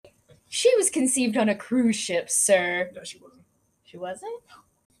conceived on a cruise ship, sir. No, she wasn't. She wasn't?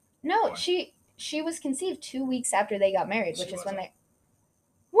 No, she was conceived 2 weeks after they got married, which is when they...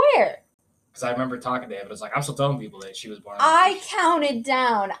 Where? Because I remember talking to him, and it's like, I'm still telling people that she was born. I counted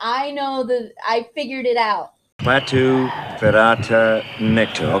down. I figured it out. Plateau, Ferrata,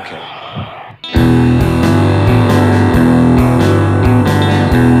 Nectar. Okay.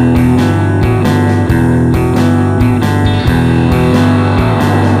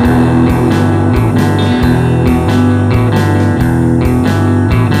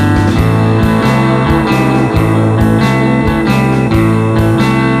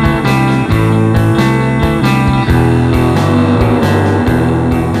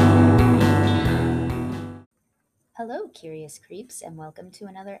 Hello, curious creeps, and welcome to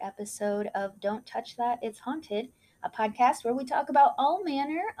another episode of Don't Touch That, It's Haunted, a podcast where we talk about all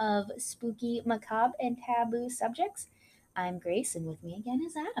manner of spooky, macabre, and taboo subjects. I'm Grace, and with me again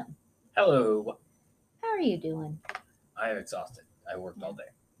is Adam. Hello. How are you doing? I am exhausted. I worked all day.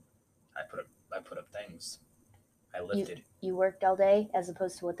 I put up things. I lifted. You worked all day as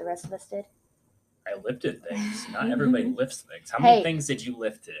opposed to what the rest of us did? I lifted things. Not everybody lifts things. How many things did you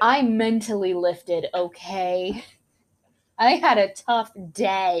lift today? I mentally lifted, okay? I had a tough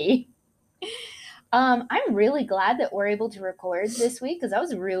day. I'm really glad that we're able to record this week because I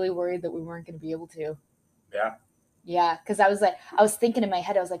was really worried that we weren't going to be able to. Yeah? Yeah, because I was thinking in my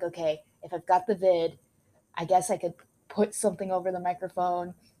head, I was like, okay, if I've got the vid, I guess I could put something over the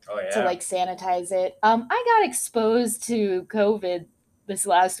microphone to like sanitize it. I got exposed to COVID this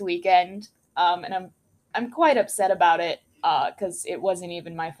last weekend, and I'm quite upset about it because it wasn't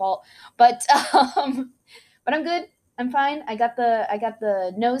even my fault. But I'm good. I'm fine. I got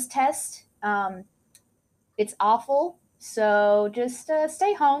the nose test. It's awful, so just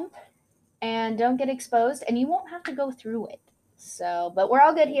stay home and don't get exposed, and you won't have to go through it. So, but we're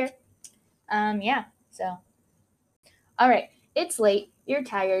all good here. Yeah. So, all right. It's late. You're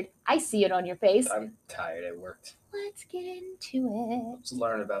tired. I see it on your face. I'm tired. I worked. Let's get into it. Let's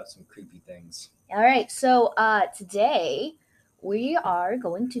learn about some creepy things. All right. So, today we are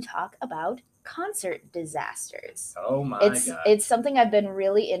going to talk about concert disasters. Oh my God. It's something I've been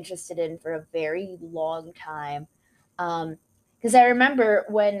really interested in for a very long time. Because I remember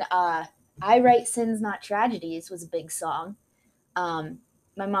when I Write Sins Not Tragedies was a big song. My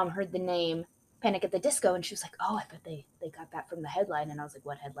mom heard the name Panic at the Disco and she was like, oh, I bet they got that from the headline. And I was like,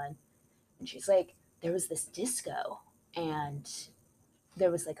 what headline? And she's like, there was this disco and there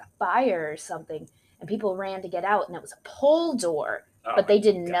was like a fire or something and people ran to get out and it was a pole door. But they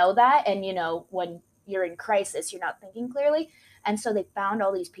didn't know that. And, you know, when you're in crisis, you're not thinking clearly. And so they found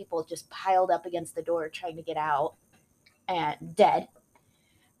all these people just piled up against the door trying to get out and dead.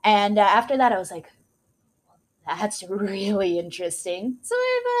 And after that, I was like, that's really interesting. So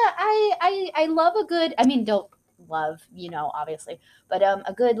I love a good, I mean, don't love, you know, obviously, but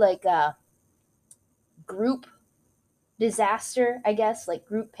a good like group disaster, I guess, like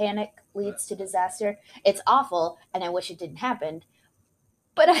group panic leads to disaster. It's awful. And I wish it didn't happen.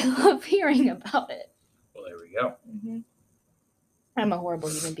 But I love hearing about it. Well, there we go. Mm-hmm. I'm a horrible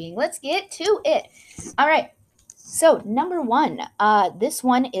human being. Let's get to it. All right. So, number one. This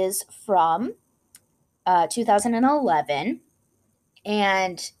one is from 2011.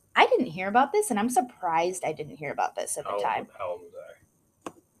 And I didn't hear about this, and I'm surprised I didn't hear about this at the time. How old was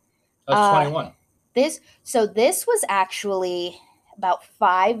I? I was 21. This was actually about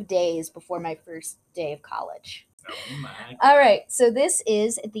 5 days before my first day of college. Oh my God. All right, so this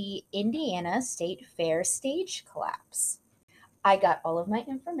is the Indiana State Fair stage collapse. I got all of my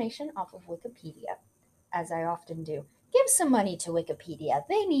information off of Wikipedia, as I often do. Give some money to Wikipedia.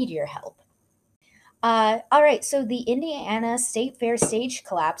 They need your help. All right, so the Indiana State Fair stage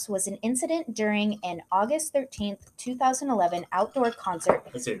collapse was an incident during an August 13th, 2011 outdoor concert.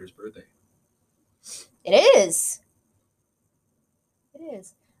 That's Andrew's birthday. It is. It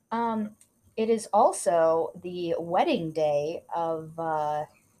is. It is also the wedding day of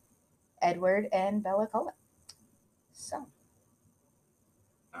Edward and Bella Cullen. So.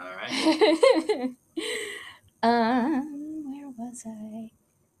 All right. Where was I?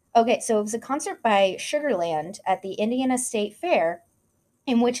 Okay, so it was a concert by Sugarland at the Indiana State Fair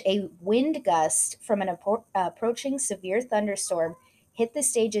in which a wind gust from an approaching severe thunderstorm hit the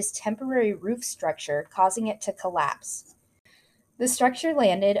stage's temporary roof structure, causing it to collapse. The structure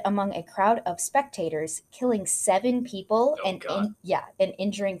landed among a crowd of spectators, killing 7 people and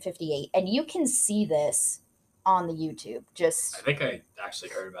injuring 58. And you can see this on the YouTube. I think I actually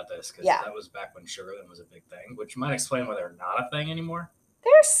heard about this because that was back when Sugarland was a big thing, which might explain why they're not a thing anymore.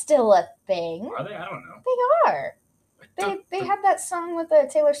 They're still a thing. Are they? I don't know. They are. They had that song with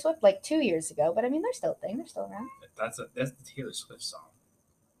Taylor Swift like 2 years ago, but I mean they're still a thing. They're still around. That's the Taylor Swift song.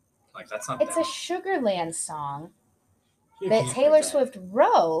 Like that's not. It's a Sugarland song You that can't Taylor do that. Swift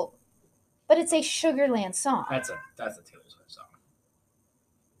wrote, but it's a Sugarland song. That's a Taylor Swift song.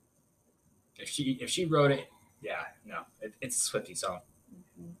 If she wrote it, yeah, no, it's a Swiftie song.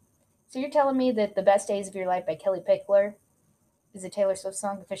 Mm-hmm. So you're telling me that The Best Days of Your Life by Kelly Pickler is a Taylor Swift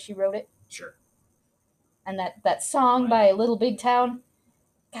song because she wrote it? Sure. And that song by Little Big Town,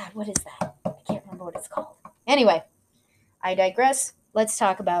 God, what is that? I can't remember what it's called. Anyway, I digress. Let's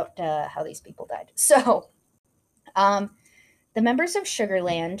talk about how these people died. So, the members of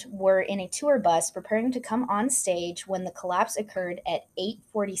Sugarland were in a tour bus preparing to come on stage when the collapse occurred at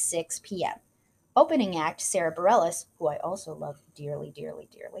 8:46 p.m. Opening act Sarah Bareilles, who I also love dearly, dearly,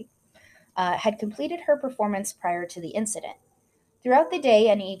 dearly, had completed her performance prior to the incident. Throughout the day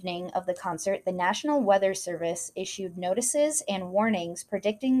and evening of the concert, the National Weather Service issued notices and warnings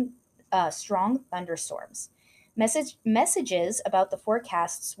predicting strong thunderstorms. Messages about the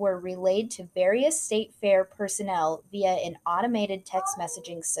forecasts were relayed to various state fair personnel via an automated text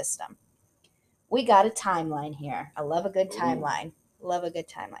messaging system. We got a timeline here. I love a good timeline. Love a good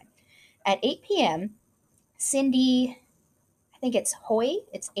timeline. At 8 p.m., Cindy, I think it's Hoye,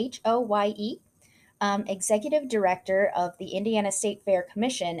 it's Hoye, executive director of the Indiana State Fair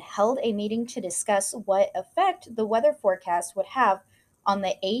Commission, held a meeting to discuss what effect the weather forecast would have on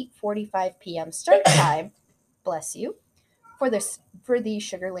the 8:45 p.m. start time, bless you, for the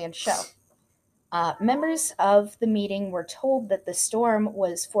Sugarland show. Members of the meeting were told that the storm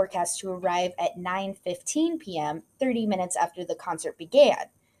was forecast to arrive at 9:15 p.m., 30 minutes after the concert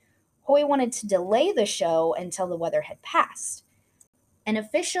began. Hoye wanted to delay the show until the weather had passed. An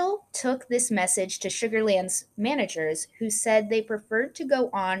official took this message to Sugarland's managers, who said they preferred to go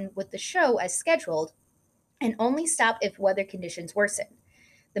on with the show as scheduled and only stop if weather conditions worsened.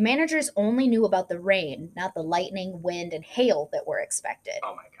 The managers only knew about the rain, not the lightning, wind, and hail that were expected.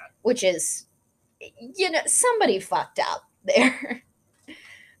 Oh my God. Which is, somebody fucked up there.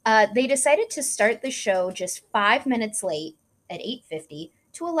 They decided to start the show just 5 minutes late at 8:50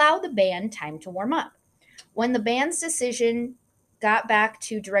 to allow the band time to warm up. When the band's decision got back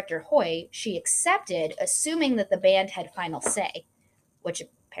to director Hoye, she accepted, assuming that the band had final say, which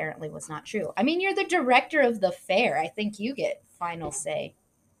apparently was not true. I mean, you're the director of the fair. I think you get final say.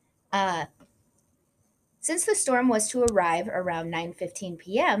 Since the storm was to arrive around 9:15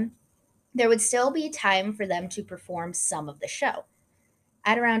 p.m., there would still be time for them to perform some of the show.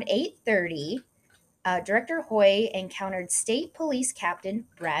 At around 8:30, Director Hoye encountered State Police Captain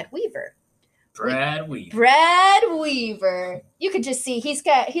Brad Weaver. Brad Weaver. Brad Weaver. You could just see he's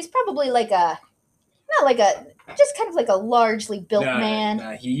probably just kind of like a largely built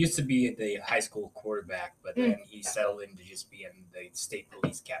man. He used to be the high school quarterback, but then he settled into just being the state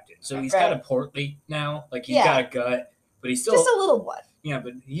police captain. So he's kind of portly now. Like he's got a gut, but he's still just a little one. Yeah,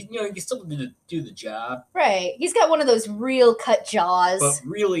 but he can still do the job. Right. He's got one of those real cut jaws. But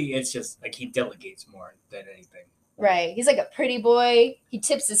really, it's just like he delegates more than anything. Right. He's like a pretty boy. He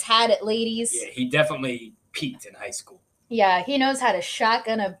tips his hat at ladies. Yeah, he definitely peaked in high school. Yeah, he knows how to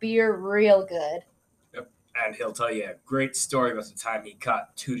shotgun a beer real good. Yep. And he'll tell you a great story about the time he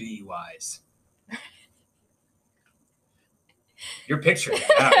caught 2 DUIs. You're picturing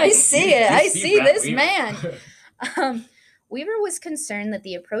it now. I see it. I see this Weaver. man. Weaver was concerned that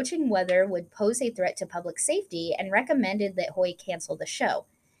the approaching weather would pose a threat to public safety and recommended that Hoye cancel the show.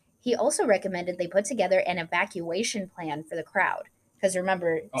 He also recommended they put together an evacuation plan for the crowd. Because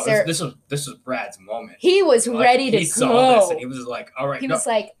remember, this was Brad's moment. He was ready to go. He saw this and he was like, all right. He was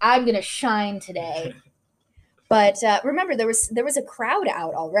like, I'm going to shine today. But remember, there was a crowd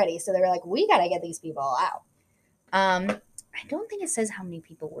out already. So they were like, we got to get these people out. I don't think it says how many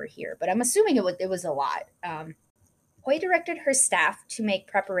people were here, but I'm assuming it was a lot. Hoye directed her staff to make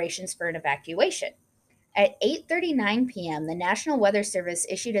preparations for an evacuation. At 8:39 p.m., the National Weather Service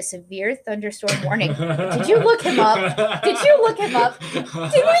issued a severe thunderstorm warning. Did you look him up? Did you look him up? Did we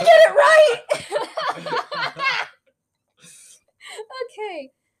get it right?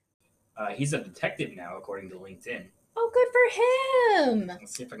 Okay. He's a detective now, according to LinkedIn. Oh, good for him.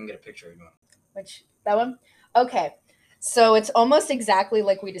 Let's see if I can get a picture of him. That one? Okay. So it's almost exactly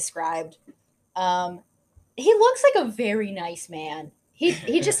like we described. He looks like a very nice man.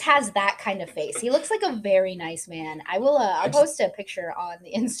 He just has that kind of face. He looks like a very nice man. I'll post a picture on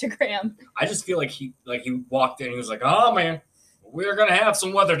the Instagram. I just feel like he walked in and he was like, oh man, we're gonna have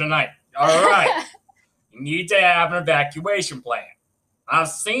some weather tonight. All right. You need to have an evacuation plan. I've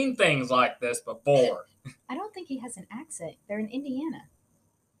seen things like this before. I don't think he has an accent. They're in Indiana.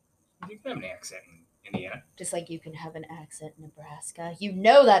 You can have an accent in Indiana. Just like you can have an accent in Nebraska. You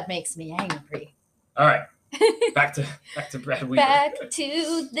know that makes me angry. All right. Back to Brad Weaver. Back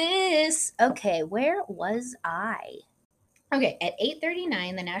to this. Okay, where was I? Okay, at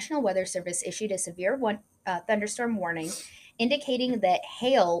 8:39, the National Weather Service issued a severe thunderstorm warning, indicating that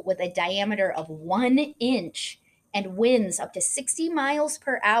hail with a diameter of 1 inch and winds up to 60 miles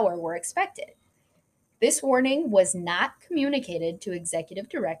per hour were expected. This warning was not communicated to Executive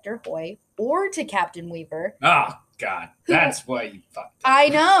Director Hoy or to Captain Weaver. Oh, God. That's why you fucked up. I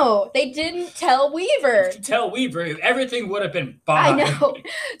know. They didn't tell Weaver. If you tell Weaver, everything would have been fine. I know.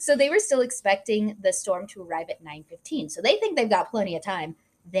 So they were still expecting the storm to arrive at 9:15. So they think they've got plenty of time.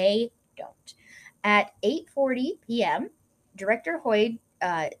 They don't. At 8:40 p.m., Director Hoy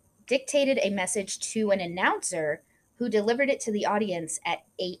dictated a message to an announcer who delivered it to the audience at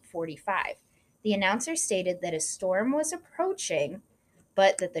 8:45. The announcer stated that a storm was approaching,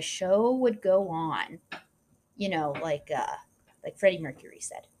 but that the show would go on. You know, like Freddie Mercury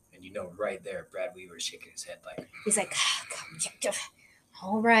said. And you know, right there, Brad Weaver's shaking his head like. He's like,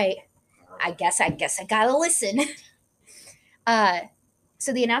 all right. I guess I gotta listen.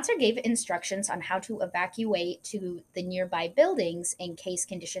 So the announcer gave instructions on how to evacuate to the nearby buildings in case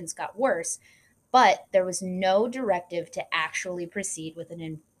conditions got worse, but there was no directive to actually proceed with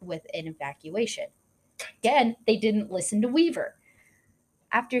an evacuation. Again, they didn't listen to Weaver.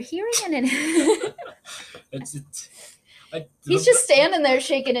 After hearing he's just standing there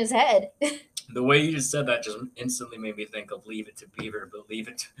shaking his head. The way you just said that just instantly made me think of Leave It to Beaver, but Leave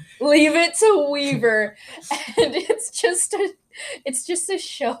It to Weaver. And it's just a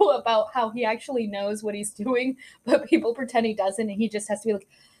show about how he actually knows what he's doing, but people pretend he doesn't, and he just has to be like,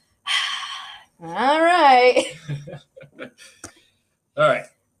 all right. All right.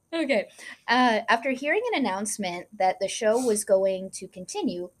 Okay. After hearing an announcement that the show was going to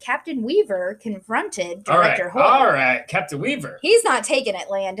continue, Captain Weaver confronted Director Hoy. All right, Captain Weaver. He's not taking it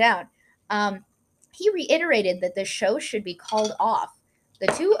laying down. He reiterated that the show should be called off. The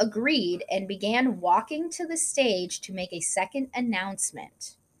two agreed and began walking to the stage to make a second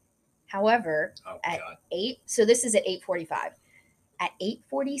announcement. However, so this is at 8:45. At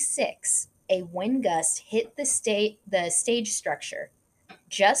 8:46, a wind gust hit the stage structure.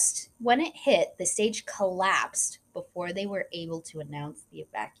 Just when it hit, the stage collapsed before they were able to announce the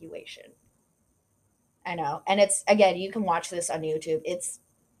evacuation. I know. And it's, again, you can watch this on YouTube. It's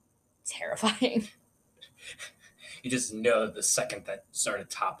terrifying. You just know the second that started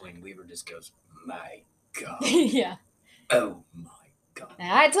toppling, Weaver just goes, my God. Yeah. Oh, my God.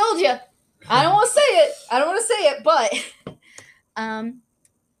 I told you. I don't want to say it, but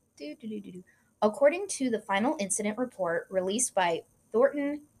according to the final incident report released by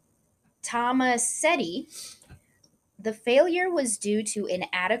Thornton Tomasetti, the failure was due to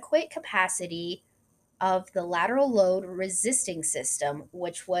inadequate capacity of the lateral load resisting system,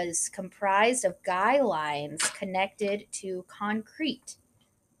 which was comprised of guy lines connected to concrete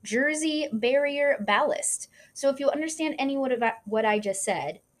Jersey barrier ballast. So if you understand any what I just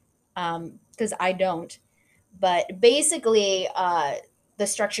said, because I don't, but basically the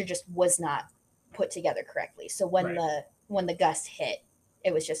structure just was not put together correctly. So when the gust hit,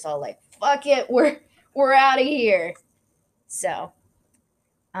 it was just all like, fuck it, we're out of here. So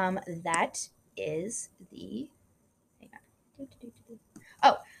that is the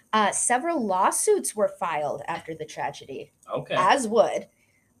several lawsuits were filed after the tragedy. Okay. As would.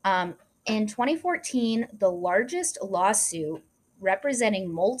 In 2014, the largest lawsuit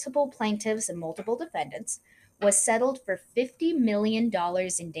representing multiple plaintiffs and multiple defendants was settled for $50 million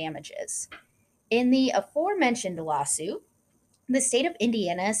in damages. In the aforementioned lawsuit, the state of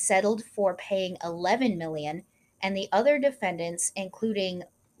Indiana settled for paying $11 million, and the other defendants, including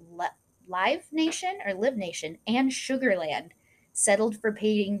Live Nation and Sugarland, settled for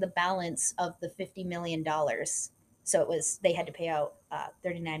paying the balance of the $50 million. So they had to pay out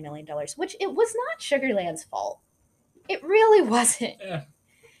 $39 million, which it was not Sugarland's fault. It really wasn't.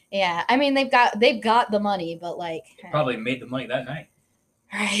 Yeah. I mean, they've got the money, but like probably made the money that night.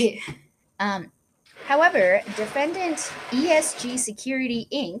 Right. However, defendant ESG Security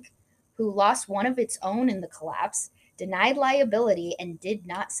Inc., who lost one of its own in the collapse, denied liability and did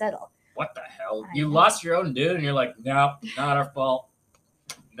not settle. What the hell? You lost your own dude and you're like, nope, not our fault.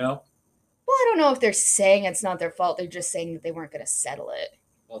 Nope. Well, I don't know if they're saying it's not their fault. They're just saying that they weren't going to settle it.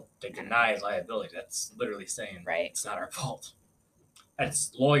 Well, they denied liability. That's literally saying it's not our fault.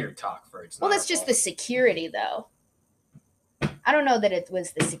 That's lawyer talk for it. Well, that's just the security, though. I don't know that it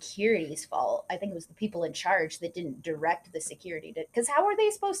was the security's fault. I think it was the people in charge that didn't direct the security. Because how are they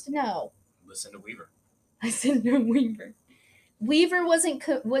supposed to know? Listen to Weaver. Weaver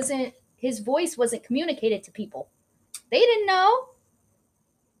wasn't. his voice wasn't communicated to people. They didn't know.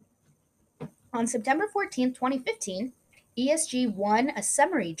 On September 14th, 2015, ESG won a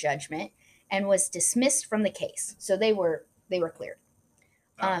summary judgment and was dismissed from the case. So they were cleared.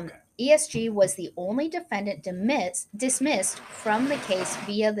 Okay. ESG was the only defendant dismissed from the case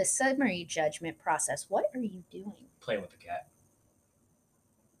via the summary judgment process. What are you doing? Playing with the cat.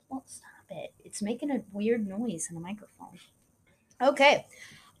 Well, stop it. It's making a weird noise in the microphone. Okay.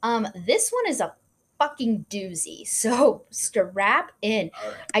 This one is a fucking doozy. So strap in. All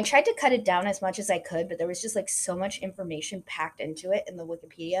right. I tried to cut it down as much as I could, but there was just like so much information packed into it in the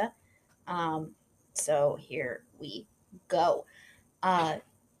Wikipedia. So here we go.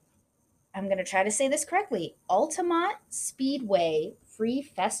 I'm going to try to say this correctly. Altamont Speedway Free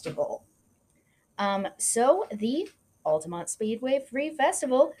Festival. So the Altamont Speedway Free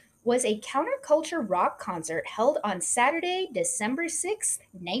Festival was a counterculture rock concert held on Saturday, December 6th,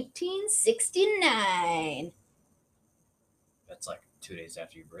 1969. That's like 2 days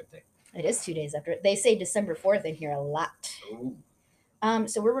after your birthday. It is 2 days after. They say December 4th in here a lot. Ooh.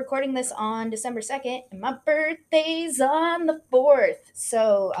 So we're recording this on December 2nd, and my birthday's on the 4th.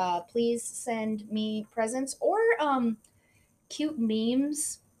 So please send me presents or cute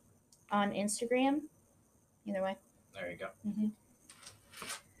memes on Instagram. Either way. There you go. Mm-hmm.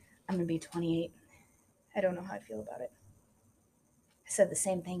 I'm going to be 28. I don't know how I feel about it. I said the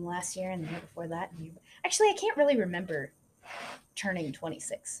same thing last year and the year before that. Actually, I can't really remember turning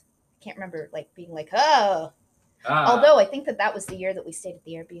 26. I can't remember like being like, oh. Although I think that was the year that we stayed at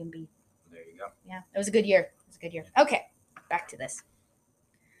the Airbnb. There you go. Yeah, it was a good year. It was a good year. Okay, back to this.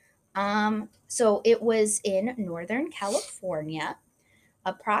 So it was in Northern California.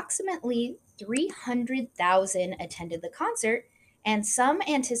 Approximately 300,000 attended the concert, and some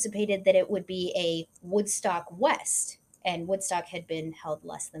anticipated that it would be a Woodstock West, and Woodstock had been held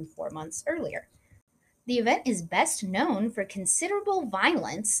less than 4 months earlier. The event is best known for considerable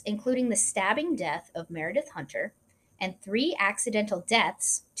violence, including the stabbing death of Meredith Hunter and 3 accidental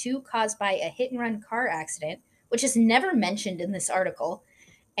deaths, 2 caused by a hit-and-run car accident, which is never mentioned in this article,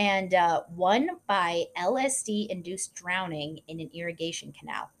 and 1 by LSD-induced drowning in an irrigation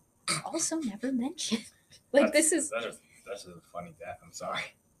canal. Also never mentioned. That's a funny death. I'm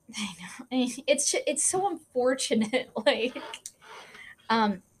sorry. I know. I mean, it's so unfortunate.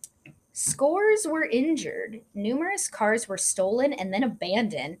 Scores were injured, numerous cars were stolen and then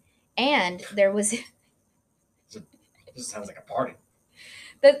abandoned, and there was... This sounds like a party.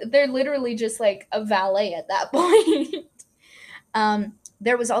 They're literally just like a valet at that point.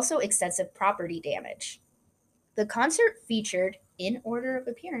 There was also extensive property damage. The concert featured, in order of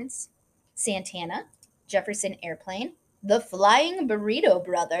appearance, Santana, Jefferson Airplane, the Flying Burrito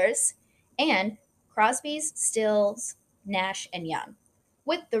Brothers, and Crosby, Stills, Nash, and Young,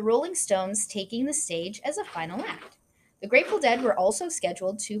 with the Rolling Stones taking the stage as a final act. The Grateful Dead were also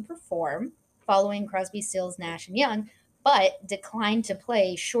scheduled to perform following Crosby, Stills, Nash, and Young, but declined to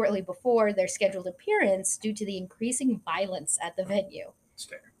play shortly before their scheduled appearance due to the increasing violence at the venue. It's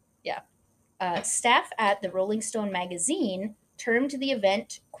fair. Yeah. Staff at the Rolling Stone magazine termed the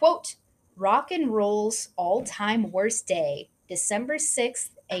event, quote, rock and roll's all-time worst day, December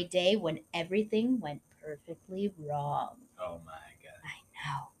 6th, a day when everything went perfectly wrong. Oh my God. I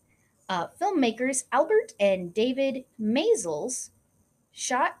know. Filmmakers Albert and David Maysles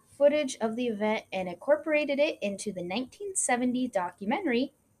shot footage of the event and incorporated it into the 1970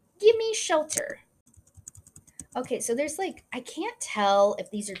 documentary Gimme Shelter. Okay, so there's I can't tell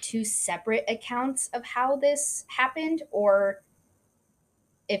if these are 2 separate accounts of how this happened or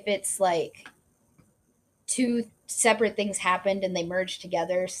if it's 2 separate things happened and they merged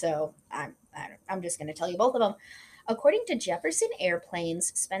together. So I'm just going to tell you both of them. According to Jefferson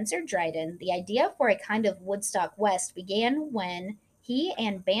Airplane's Spencer Dryden, the idea for a kind of Woodstock West began when he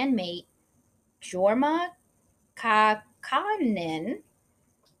and bandmate Jorma Kaukonen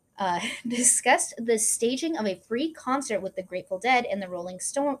discussed the staging of a free concert with the Grateful Dead and the Rolling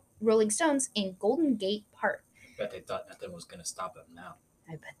Stones in Golden Gate Park. I bet they thought nothing was going to stop them now.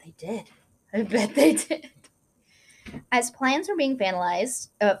 I bet they did. As plans were being finalized,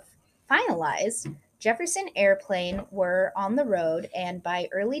 Jefferson Airplane were on the road, and by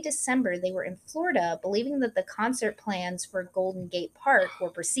early December, they were in Florida, believing that the concert plans for Golden Gate Park were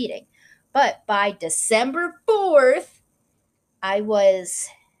proceeding. But by December 4th, I was...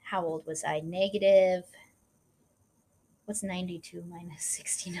 How old was I? Negative... What's 92 minus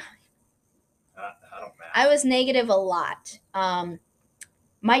 69? I don't know. I was negative a lot.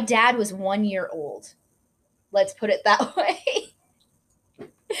 My dad was 1 year old. Let's put it that way.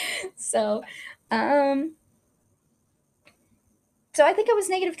 So I think I was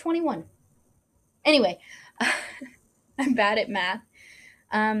negative 21. Anyway, I'm bad at math.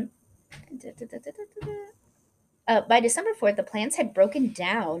 By December 4th, the plans had broken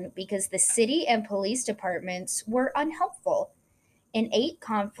down because the city and police departments were unhelpful. In 8 Well,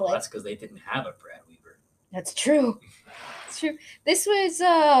 conflicts. that's because they didn't have a Brad Weaver. That's true. It's true. This was, it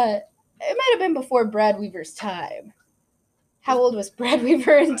might have been before Brad Weaver's time. How old was Brad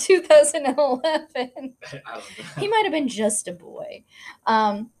Weaver in 2011? I don't know. He might have been just a boy.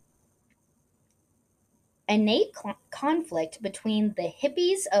 Innate conflict between the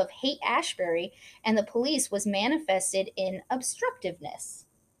hippies of Haight-Ashbury and the police was manifested in obstructiveness.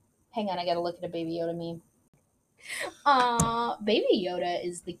 Hang on, I gotta look at a Baby Yoda meme. Baby Yoda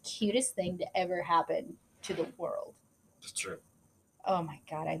is the cutest thing to ever happen to the world. It's true. Oh my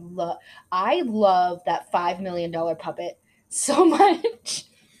god, I love that $5 million puppet so much.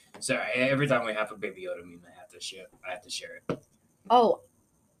 So every time we have a Baby Yoda meme, I have to share it. Oh,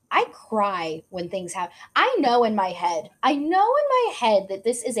 I cry when things happen. I know in my head that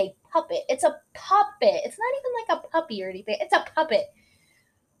this is a puppet. It's a puppet. It's not even like a puppy or anything. It's a puppet.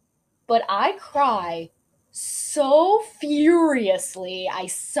 But I cry so furiously. I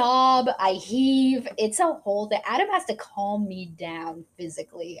sob, I heave. It's a whole thing. Adam has to calm me down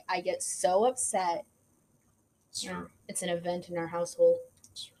physically. I get so upset. It's true. It's an event in our household.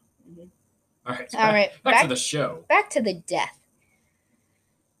 It's true. Mhm. All right. So All right. Back to the show. Back to the death.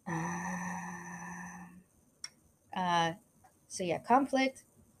 Conflict.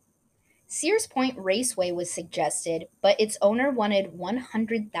 Sears Point Raceway was suggested, but its owner wanted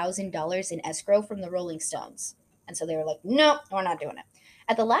 $100,000 in escrow from the Rolling Stones. And so they were like, no, we're not doing it.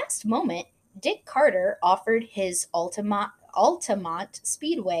 At the last moment, Dick Carter offered his Altamont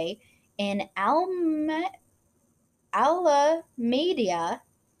Speedway in Alameda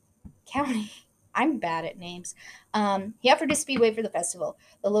County. I'm bad at names. He offered his speedway for the festival.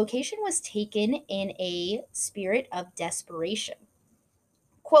 The location was taken in a spirit of desperation.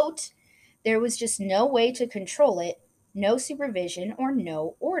 Quote, there was just no way to control it, no supervision or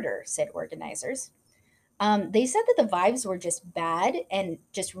no order, said organizers. They said that the vibes were just bad and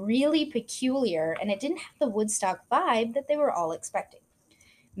just really peculiar, and it didn't have the Woodstock vibe that they were all expecting.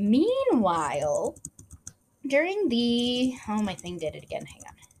 Meanwhile, during the... Oh, my thing did it again. Hang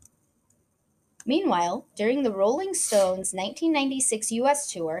on. Meanwhile, during the Rolling Stones' 1996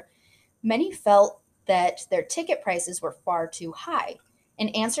 U.S. tour, many felt that their ticket prices were far too high. In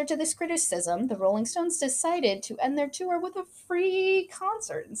answer to this criticism, the Rolling Stones decided to end their tour with a free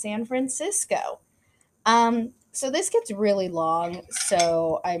concert in San Francisco. So this gets really long,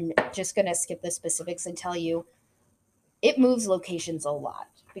 so I'm just going to skip the specifics and tell you it moves locations a lot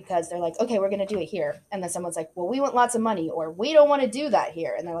because they're like, okay, we're going to do it here. And then someone's like, well, we want lots of money, or we don't want to do that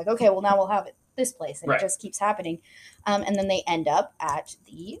here. And they're like, okay, well, now we'll have it this place. And Right. It just keeps happening. And then they end up at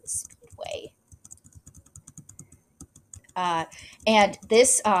the Speedway. And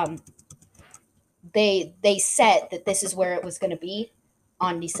this, they said that this is where it was going to be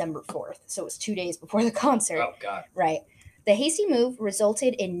on December 4th. So it was 2 days before the concert. Oh, God. Right. The hasty move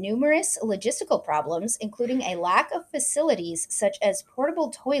resulted in numerous logistical problems, including a lack of facilities such as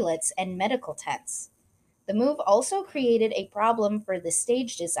portable toilets and medical tents. The move also created a problem for the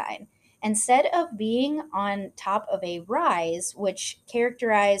stage design. Instead of being on top of a rise, which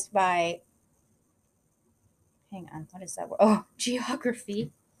characterized by... Hang on, what is that word? Oh,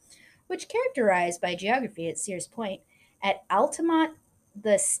 geography. Which characterized by geography at Sears Point, at Altamont,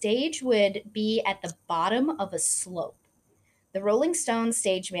 the stage would be at the bottom of a slope. The Rolling Stones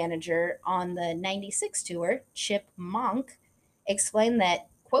stage manager on the 96 tour, Chip Monk, explained that,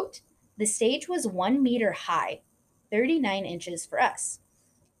 quote, the stage was 1 meter high, 39 inches for us.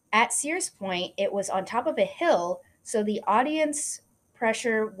 At Sears Point, it was on top of a hill, so the audience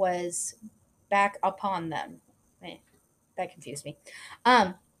pressure was back upon them. That confused me.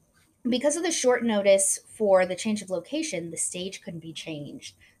 Because of the short notice for the change of location, the stage couldn't be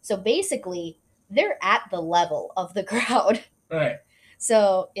changed. So basically, they're at the level of the crowd. Right.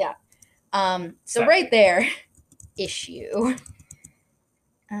 So, yeah. So right there, issue.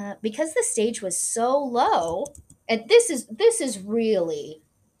 Because the stage was so low, and this is really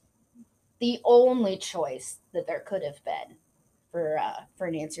the only choice that there could have been for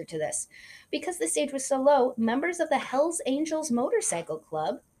an answer to this. Because the stage was so low, members of the Hells Angels Motorcycle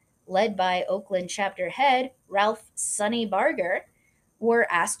Club, led by Oakland chapter head Ralph Sonny Barger, were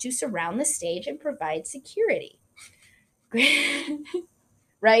asked to surround the stage and provide security.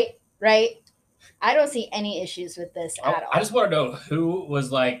 Right? I don't see any issues with this at all. I just want to know who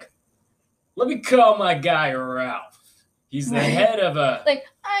was like, let me call my guy Ralph. He's the Right. head of a. Like,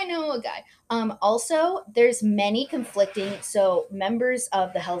 I know a guy. Also, there's many conflicting. So members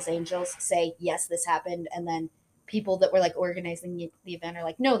of the Hells Angels say, yes, this happened. And then people that were like organizing the event are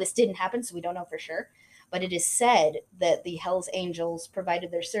like, no, this didn't happen. So we don't know for sure. But it is said that the Hells Angels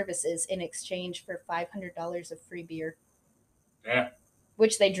provided their services in exchange for $500 of free beer, Yeah,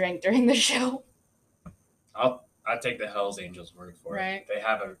 which they drank during the show. I take the Hell's Angels word for Right. it. They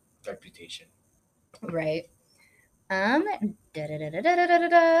have a reputation. Right.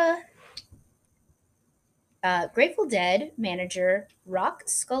 Grateful Dead manager Rock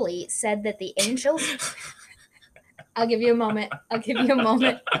Scully said that the Angels. I'll give you a moment.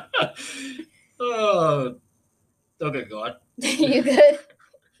 Oh, okay, go on. You good?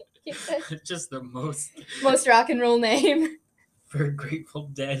 You good? Just the most Rock and roll name. for Grateful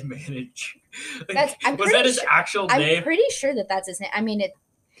Dead manager. I'm Was pretty that his sure- actual I'm name? pretty sure that that's his name. I mean,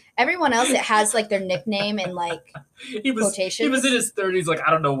 everyone else, it has like their nickname and like He was quotations. in his 30s, like, I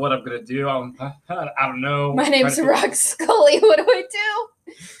don't know what I'm gonna do. I don't know. My name's Rock Scully. What do I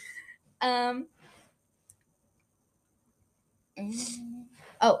do?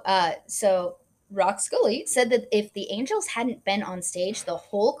 So Rock Scully said that if the Angels hadn't been on stage, the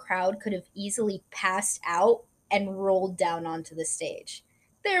whole crowd could have easily passed out and rolled down onto the stage.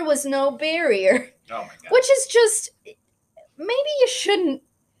 There was no barrier. Oh my god. Which is just, maybe you shouldn't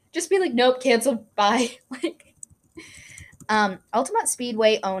just be like, nope, canceled, bye. Like, Altamont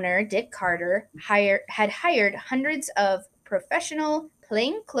Speedway owner Dick Carter had hired hundreds of professional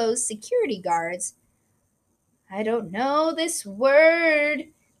plainclothes security guards. I don't know this word.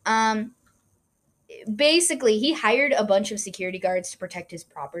 Basically, he hired a bunch of security guards to protect his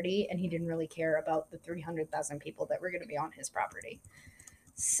property, and he didn't really care about the 300,000 people that were going to be on his property.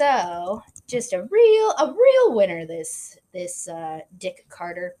 So, just a real winner. This Dick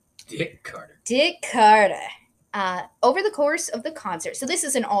Carter. Dick Carter. Dick Carter. Over the course of the concert, so this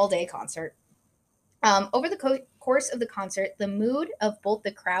is an all-day concert. Over the course of the concert, the mood of both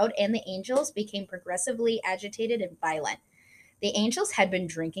the crowd and the Angels became progressively agitated and violent. The Angels had been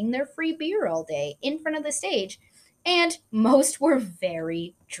drinking their free beer all day in front of the stage, and most were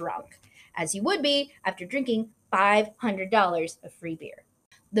very drunk, as you would be after drinking $500 of free beer.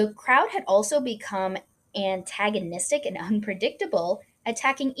 The crowd had also become antagonistic and unpredictable,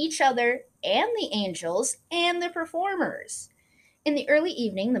 attacking each other and the Angels and the performers. In the early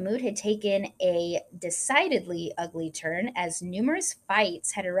evening, the mood had taken a decidedly ugly turn as numerous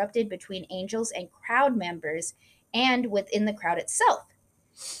fights had erupted between Angels and crowd members and within the crowd itself.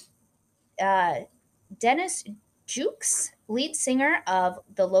 Dennis Jukes, lead singer of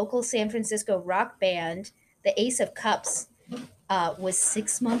the local San Francisco rock band, the Ace of Cups, was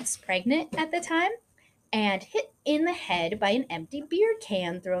 6 months pregnant at the time and hit in the head by an empty beer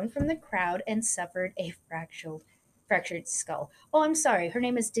can thrown from the crowd and suffered a fractured skull. Oh, I'm sorry. Her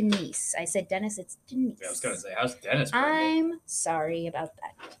name is Denise. I said Dennis. It's Denise. Yeah, I was gonna say, how's Dennis pregnant? I'm sorry about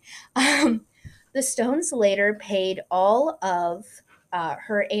that. The Stones later paid all of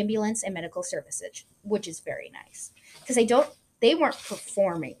her ambulance and medical services, which is very nice because they weren't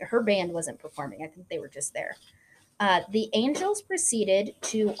performing. Her band wasn't performing. I think they were just there. The Angels proceeded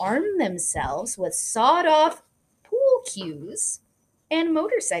to arm themselves with sawed-off pool cues and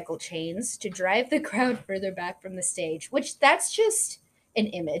motorcycle chains to drive the crowd further back from the stage, which that's just an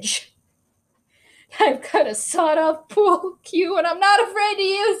image. I've got a sawed-off pool cue and I'm not afraid to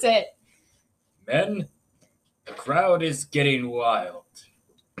use it. Men, the crowd is getting wild.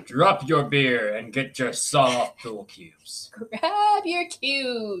 Drop your beer and get your sawed-off pool cues. Grab your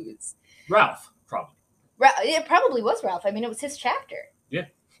cues. Ralph, probably. It probably was Ralph. I mean, it was his chapter. Yeah.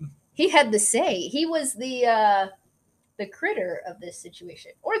 He had the say. He was the critter of this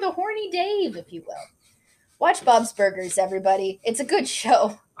situation, or the horny Dave, if you will. Watch Bob's Burgers, everybody. It's a good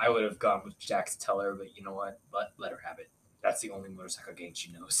show. I would have gone with Jax Teller, but you know what? Let her have it. That's the only motorcycle gang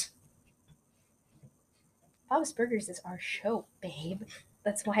she knows. Bob's Burgers is our show, babe.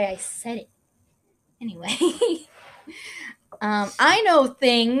 That's why I said it. Anyway. I know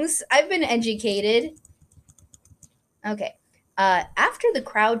things. I've been educated. Okay. After the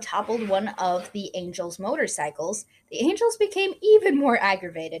crowd toppled one of the Angels' motorcycles, the Angels became even more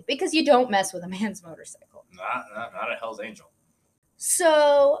aggravated because you don't mess with a man's motorcycle. Not a Hell's Angel.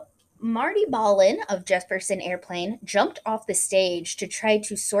 So Marty Ballin of Jefferson Airplane jumped off the stage to try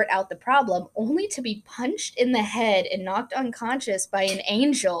to sort out the problem, only to be punched in the head and knocked unconscious by an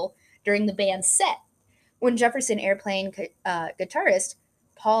Angel during the band's set. When Jefferson Airplane guitarist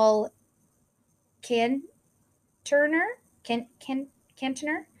Paul Kantner,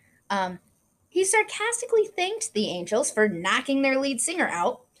 he sarcastically thanked the Angels for knocking their lead singer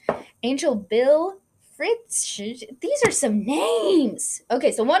out. Angel Bill Fritz, these are some names.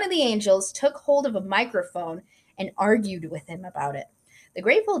 Okay, so one of the Angels took hold of a microphone and argued with him about it. The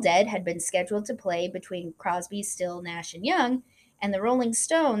Grateful Dead had been scheduled to play between Crosby, Still, Nash, and Young and the Rolling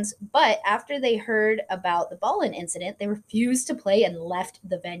Stones, but after they heard about the Ballin incident, they refused to play and left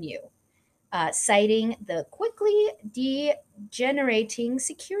the venue, citing the quickly degenerating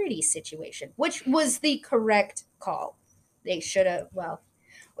security situation, which was the correct call. They should have, well,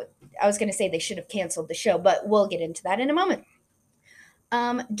 I was going to say they should have canceled the show, but we'll get into that in a moment.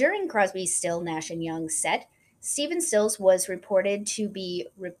 During Crosby's Still, Nash, and Young's set, Stephen Stills was reported to be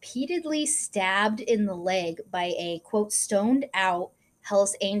repeatedly stabbed in the leg by a, quote, stoned out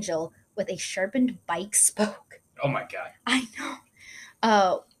Hell's Angel with a sharpened bike spoke. Oh my God. I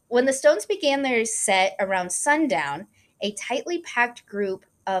know. When the Stones began their set around sundown, a tightly packed group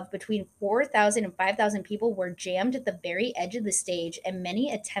of between 4,000 and 5,000 people were jammed at the very edge of the stage, and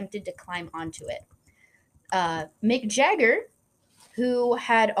many attempted to climb onto it. Mick Jagger, who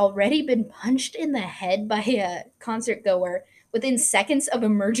had already been punched in the head by a concert goer within seconds of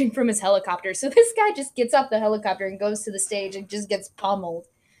emerging from his helicopter. So this guy just gets off the helicopter and goes to the stage and just gets pummeled.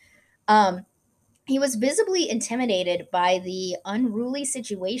 He was visibly intimidated by the unruly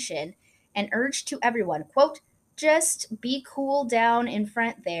situation and urged to everyone, quote, just be cool down in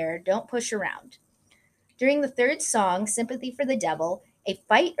front there, don't push around. During the third song, Sympathy for the Devil, a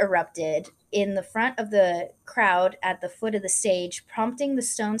fight erupted in the front of the crowd at the foot of the stage, prompting the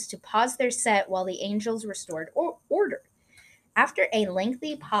Stones to pause their set while the Angels restored order. After a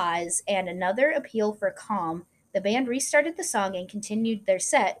lengthy pause and another appeal for calm, the band restarted the song and continued their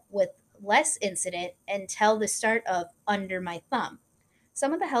set with less incident until the start of Under My Thumb.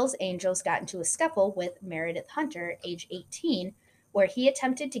 Some of the Hells Angels got into a scuffle with Meredith Hunter, age 18, where he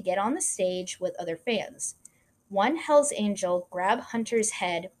attempted to get on the stage with other fans. One Hells Angel grabbed Hunter's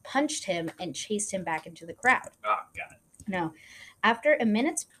head, punched him, and chased him back into the crowd. Oh, God. No. After a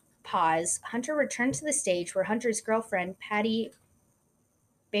minute's pause, Hunter returned to the stage where Hunter's girlfriend, Patty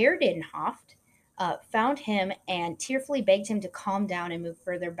Bierdenhoft, found him and tearfully begged him to calm down and move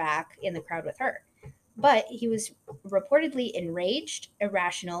further back in the crowd with her. But he was reportedly enraged,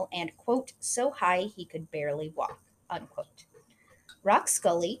 irrational, and, quote, so high he could barely walk, unquote. Rock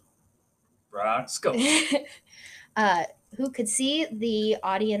Scully, who could see the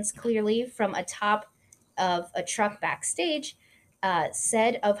audience clearly from atop of a truck backstage,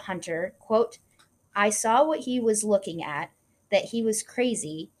 said of Hunter, quote, I saw what he was looking at, that he was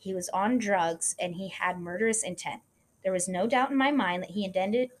crazy, he was on drugs, and he had murderous intent. There was no doubt in my mind that he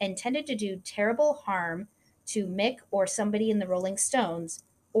intended to do terrible harm to Mick or somebody in the Rolling Stones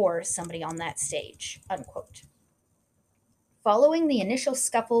or somebody on that stage, unquote. Following the initial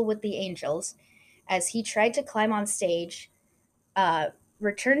scuffle with the Angels, as he tried to climb on stage,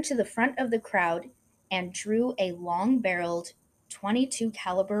 returned to the front of the crowd and drew a long-barreled .22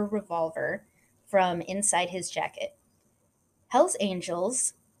 caliber revolver from inside his jacket. Hell's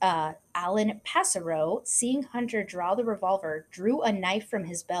Angels, Alan Passero, seeing Hunter draw the revolver, drew a knife from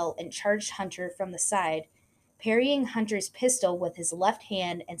his belt and charged Hunter from the side, parrying Hunter's pistol with his left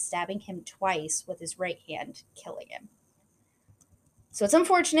hand and stabbing him twice with his right hand, killing him. So it's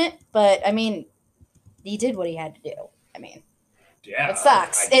unfortunate, but, I mean, he did what he had to do. I mean, yeah, it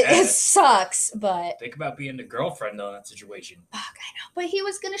sucks. It sucks, but... Think about being the girlfriend, though, in that situation. Fuck, I know. But he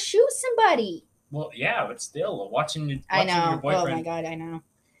was going to shoot somebody. Well, yeah, but still, watching your boyfriend... Oh, my God, I know.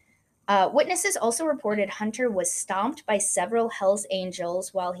 Witnesses also reported Hunter was stomped by several Hells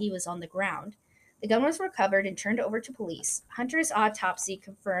Angels while he was on the ground. The gun was recovered and turned over to police. Hunter's autopsy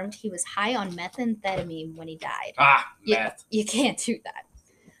confirmed he was high on methamphetamine when he died. Meth. You can't do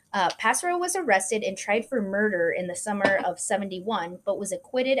that. Passero was arrested and tried for murder in the summer of 1971, but was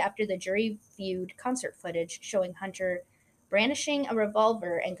acquitted after the jury viewed concert footage showing Hunter brandishing a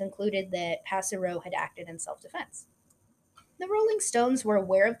revolver and concluded that Passero had acted in self-defense. The Rolling Stones were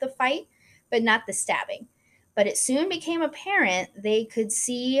aware of the fight, but not the stabbing. But it soon became apparent they could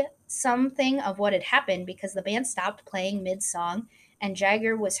see something of what had happened because the band stopped playing mid-song and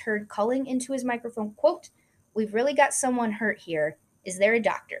Jagger was heard calling into his microphone, quote, we've really got someone hurt here. Is there a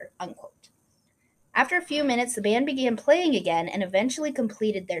doctor? Unquote. After a few minutes, the band began playing again and eventually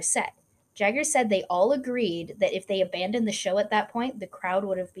completed their set. Jagger said they all agreed that if they abandoned the show at that point, the crowd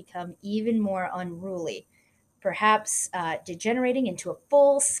would have become even more unruly, perhaps degenerating into a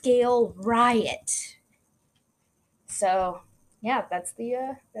full-scale riot. So, yeah, that's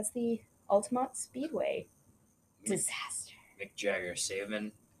the Altamont Speedway disaster. Mick Jagger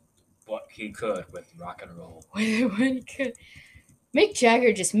saving what he could with rock and roll. What he could. Mick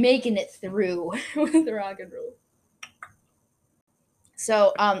Jagger just making it through with rock and roll.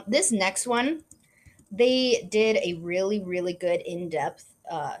 So, this next one, they did a really, really good in-depth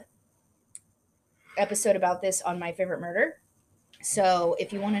episode about this on My Favorite Murder. So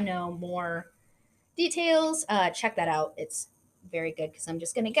if you want to know more details, check that out. It's very good because I'm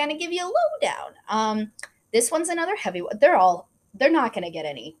just going to kind of give you a lowdown. This one's another heavy one. They're not going to get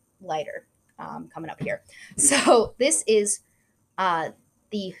any lighter coming up here. So this is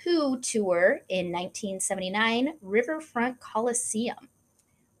the Who tour in 1979, Riverfront Coliseum.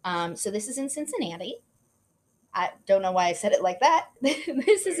 So this is in Cincinnati. I don't know why I said it like that.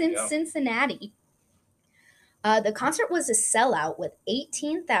 This is in Cincinnati. The concert was a sellout with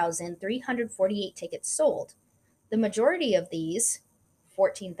 18,348 tickets sold. The majority of these,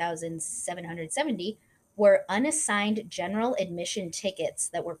 14,770, were unassigned general admission tickets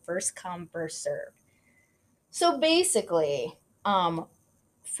that were first come, first served. So basically,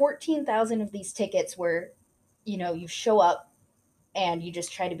 14,000 of these tickets were, you show up and you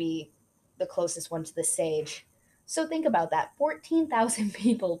just try to be the closest one to the stage. So think about that. 14,000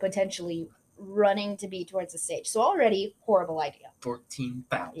 people potentially running to be towards the stage. So already horrible idea.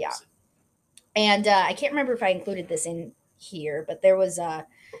 14,000. Yeah. And I can't remember if I included this in here, but there was a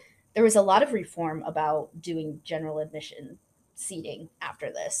lot of reform about doing general admission seating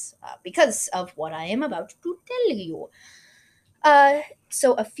after this because of what I am about to tell you.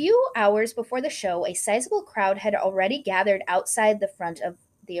 So a few hours before the show, a sizable crowd had already gathered outside the front of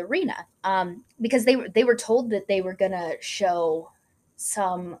the arena because they were told that they were gonna show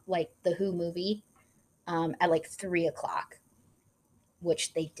some like the Who movie at like 3:00,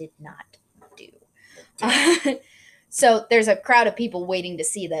 which they did not do. So there's a crowd of people waiting to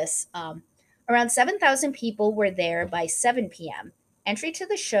see this. Around 7,000 people were there by 7 p.m. Entry to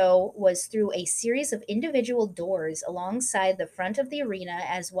the show was through a series of individual doors alongside the front of the arena,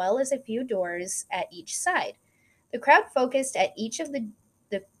 as well as a few doors at each side. The crowd focused at each of the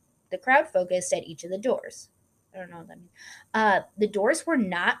doors. I don't know what that means. The doors were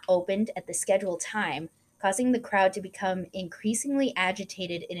not opened at the scheduled time, causing the crowd to become increasingly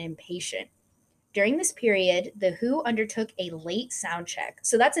agitated and impatient. During this period, the Who undertook a late sound check.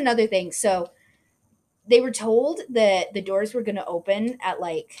 So that's another thing. So they were told that the doors were going to open at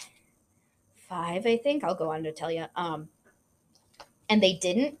like 5, I think. I'll go on to tell you. And they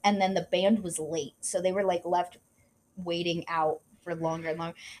didn't. And then the band was late. So they were like left waiting out for longer and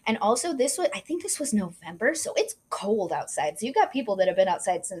longer. And also I think this was November. So it's cold outside. So you got people that have been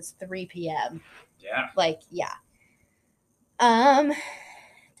outside since 3 p.m. Yeah. Like, yeah.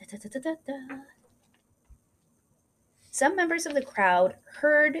 Some members of the crowd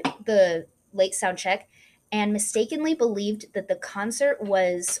heard the late sound check and mistakenly believed that the concert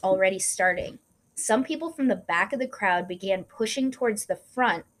was already starting. Some people from the back of the crowd began pushing towards the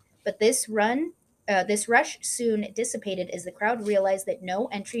front, but this rush soon dissipated as the crowd realized that no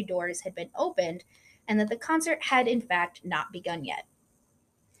entry doors had been opened and that the concert had in fact not begun yet.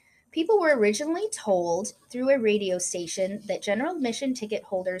 People were originally told through a radio station that general admission ticket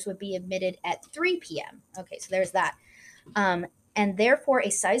holders would be admitted at 3 p.m. Okay, so there's that. And therefore a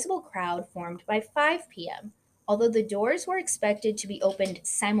sizable crowd formed by 5 p.m. Although the doors were expected to be opened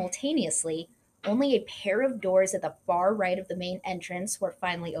simultaneously, only a pair of doors at the far right of the main entrance were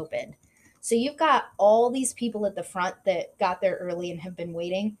finally opened. So you've got all these people at the front that got there early and have been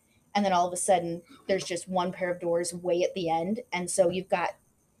waiting, and then all of a sudden there's just one pair of doors way at the end, and so you've got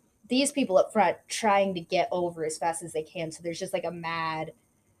these people up front trying to get over as fast as they can, so there's just like a mad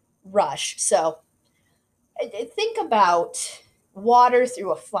rush. So think about water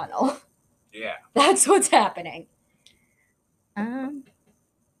through a funnel. Yeah. That's what's happening. 5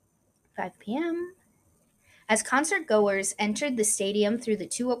 p.m. As concert goers entered the stadium through the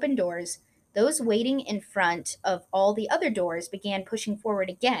 2 open doors, those waiting in front of all the other doors began pushing forward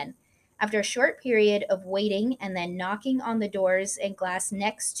again. After a short period of waiting and then knocking on the doors and glass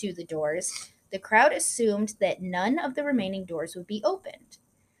next to the doors, the crowd assumed that none of the remaining doors would be opened.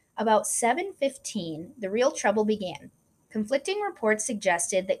 About 7:15, the real trouble began. Conflicting reports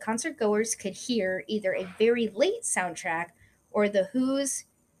suggested that concertgoers could hear either a very late soundtrack or the Who's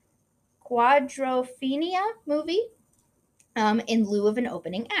Quadrophenia movie in lieu of an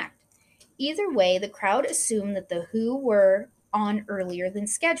opening act. Either way, the crowd assumed that the Who were on earlier than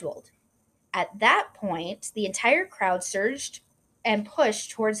scheduled. At that point, the entire crowd surged and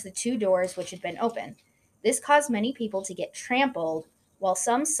pushed towards the 2 doors which had been opened. This caused many people to get trampled, while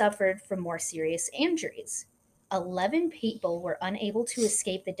some suffered from more serious injuries. 11 people were unable to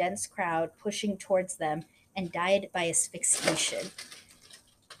escape the dense crowd pushing towards them and died by asphyxiation.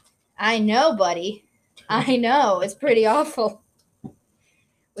 I know, buddy. I know. It's pretty awful.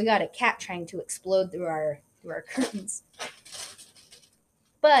 We got a cat trying to explode through our curtains.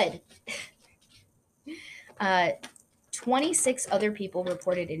 Bud, 26 other people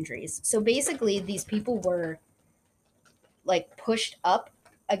reported injuries. So basically, these people were like pushed up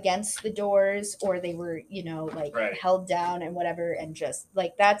against the doors, or they were, like Right. held down and whatever, and just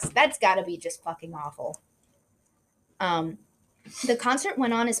like that's got to be just fucking awful. The concert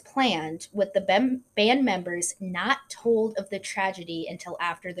went on as planned, with the band members not told of the tragedy until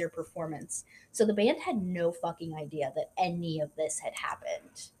after their performance. So the band had no fucking idea that any of this had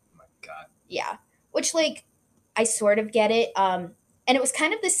happened. Oh my God. Yeah. Which, like, I sort of get it. And it was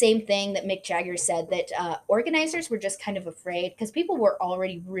kind of the same thing that Mick Jagger said, that organizers were just kind of afraid, because people were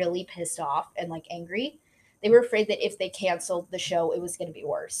already really pissed off and, like, angry. They were afraid that if they canceled the show, it was going to be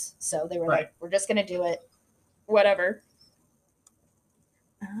worse. So they were Right. like, we're just going to do it. Whatever.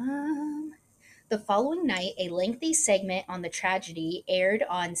 The following night, a lengthy segment on the tragedy aired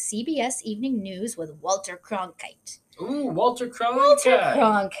on CBS Evening News with Walter Cronkite. Ooh, Walter Cronkite. Walter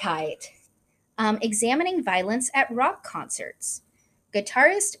Cronkite. Examining violence at rock concerts.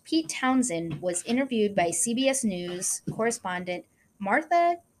 Guitarist Pete Townsend was interviewed by CBS News correspondent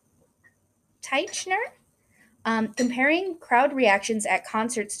Martha Teichner, comparing crowd reactions at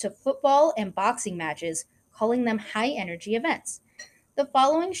concerts to football and boxing matches, calling them high-energy events. The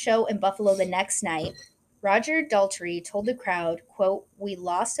following show in Buffalo the next night, Roger Daltrey told the crowd, quote, "We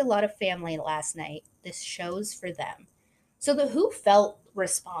lost a lot of family last night. This show's for them." So the Who felt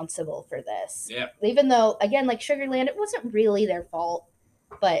responsible for this. Yeah. Even though, again, like Sugarland, it wasn't really their fault.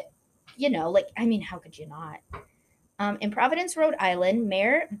 But, how could you not? In Providence, Rhode Island,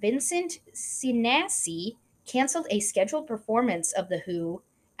 Mayor Vincent Sinasi canceled a scheduled performance of The Who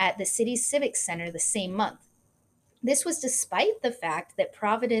at the city's Civic Center the same month. This was despite the fact that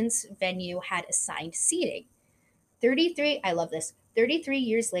Providence venue had assigned seating. 33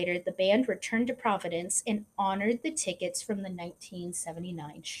 years later, the band returned to Providence and honored the tickets from the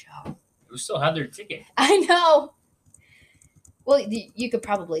 1979 show. Who still had their ticket? I know. Well, you could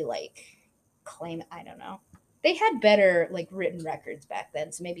probably, claim, I don't know. They had better, written records back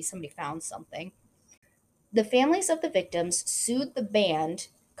then, so maybe somebody found something. The families of the victims sued the band,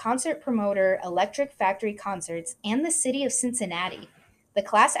 concert promoter Electric Factory Concerts, and the city of Cincinnati. The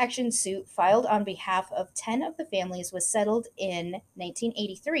class action suit filed on behalf of 10 of the families was settled in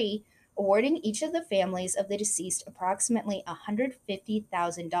 1983, awarding each of the families of the deceased approximately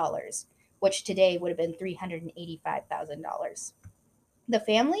 $150,000, which today would have been $385,000. The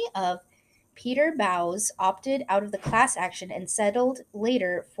family of Peter Bowes opted out of the class action and settled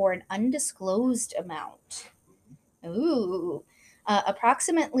later for an undisclosed amount. Ooh.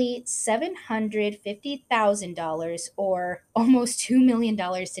 Approximately $750,000, or almost $2 million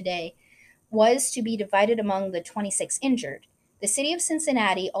today, was to be divided among the 26 injured. The city of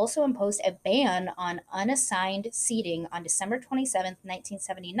Cincinnati also imposed a ban on unassigned seating on December 27,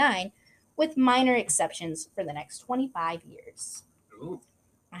 1979, with minor exceptions for the next 25 years. Ooh.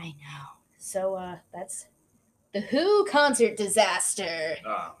 I know. So that's the Who concert disaster.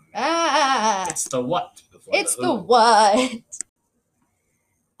 It's the what? It's the what?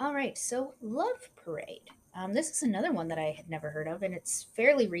 All right, so Love Parade. This is another one that I had never heard of, and it's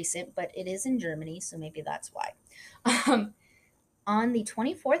fairly recent, but it is in Germany, so maybe that's why. On the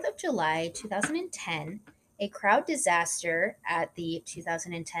 24th of July, 2010, a crowd disaster at the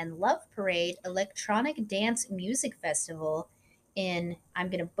 2010 Love Parade Electronic Dance Music Festival in, I'm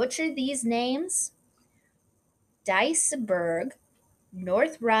going to butcher these names, Duisburg,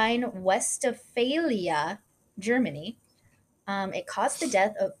 North Rhine-Westphalia, Germany. It caused the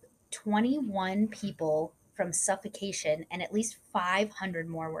death of 21 people from suffocation, and at least 500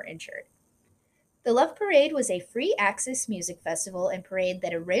 more were injured. The Love Parade was a free access music festival and parade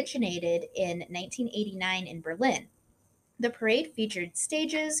that originated in 1989 in Berlin. The parade featured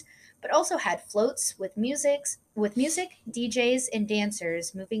stages, but also had floats with music, DJs, and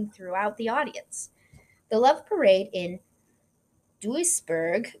dancers moving throughout the audience. The Love Parade in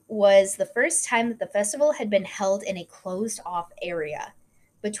Duisburg was the first time that the festival had been held in a closed-off area.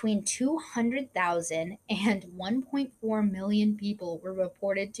 Between 200,000 and 1.4 million people were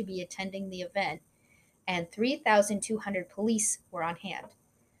reported to be attending the event, and 3,200 police were on hand.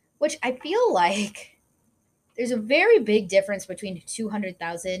 Which I feel like there's a very big difference between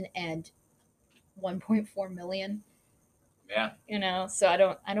 200,000 and 1.4 million. Yeah. So I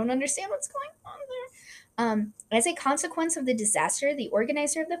don't understand what's going on there. As a consequence of the disaster, the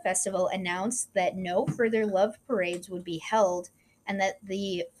organizer of the festival announced that no further Love Parades would be held and that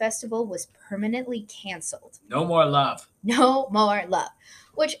the festival was permanently canceled. No more love. No more love.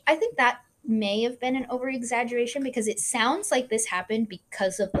 Which I think that may have been an over-exaggeration, because it sounds like this happened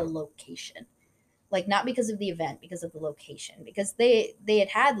because of the location. Like, not because of the event, because of the location. Because they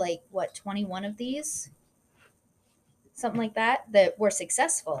had like, what, 21 of these? Something like that were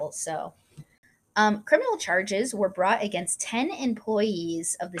successful. So criminal charges were brought against 10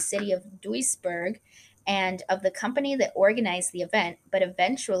 employees of the city of Duisburg and of the company that organized the event, but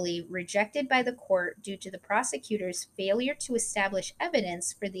eventually rejected by the court due to the prosecutor's failure to establish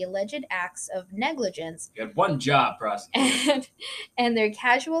evidence for the alleged acts of negligence You had one job, prosecutor. and their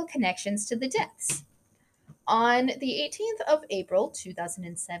casual connections to the deaths. On the 18th of April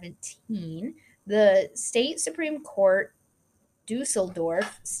 2017, the state Supreme Court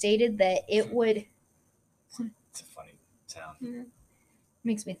Dusseldorf stated that it would. It's a funny town.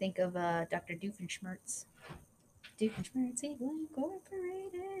 Makes me think of Dr. Doofenshmirtz. Doofenshmirtz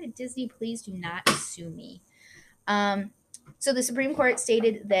Incorporated. Disney, please do not sue me. So the Supreme Court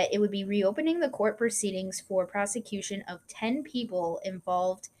stated that it would be reopening the court proceedings for prosecution of 10 people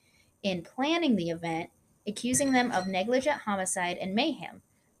involved in planning the event, accusing them of negligent homicide and mayhem.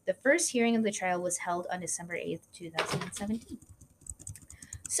 The first hearing of the trial was held on December 8th, 2017.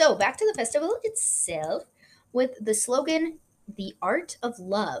 So back to the festival itself. With the slogan, "The Art of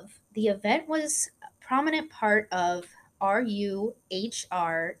Love," the event was a prominent part of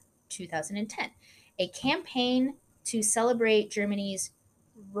RUHR 2010, a campaign to celebrate Germany's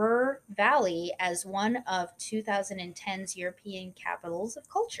Ruhr Valley as one of 2010's European capitals of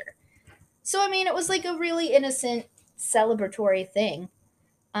culture. So, I mean, it was like a really innocent celebratory thing.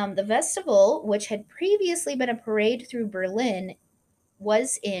 The festival, which had previously been a parade through Berlin,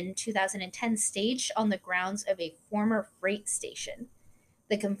 was in 2010 staged on the grounds of a former freight station.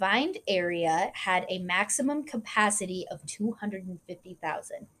 The combined area had a maximum capacity of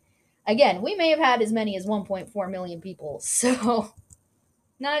 250,000. Again, we may have had as many as 1.4 million people, so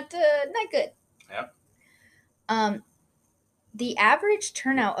not good. Yep. The average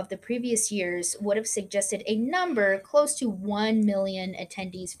turnout of the previous years would have suggested a number close to 1 million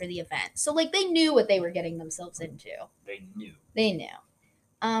attendees for the event. So, like, they knew what they were getting themselves into. They knew.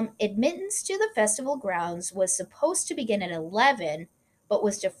 Admittance to the festival grounds was supposed to begin at 11, but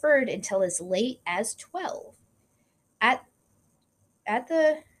was deferred until as late as 12. At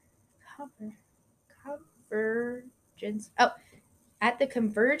the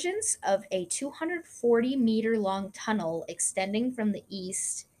convergence of a 240-meter long tunnel extending from the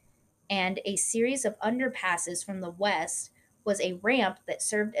east and a series of underpasses from the west was a ramp that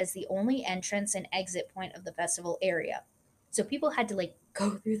served as the only entrance and exit point of the festival area. So people had to, like,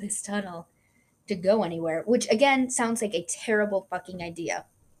 go through this tunnel to go anywhere, which again sounds like a terrible fucking idea.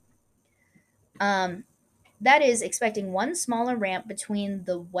 That is, expecting one smaller ramp between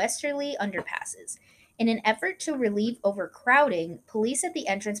the westerly underpasses. In an effort to relieve overcrowding, police at the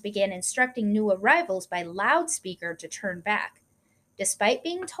entrance began instructing new arrivals by loudspeaker to turn back. Despite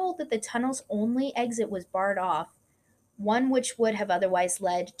being told that the tunnel's only exit was barred off, one which would have otherwise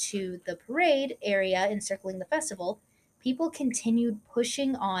led to the parade area encircling the festival, people continued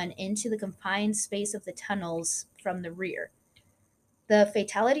pushing on into the confined space of the tunnels from the rear. The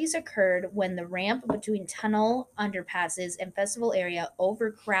fatalities occurred when the ramp between tunnel underpasses and festival area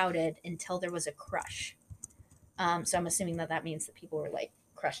overcrowded until there was a crush. So I'm assuming that means that people were, like,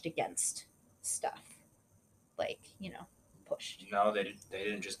 crushed against stuff. Like, pushed. No, they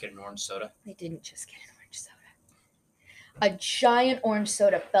didn't just get an orange soda. They didn't just get an orange soda. A giant orange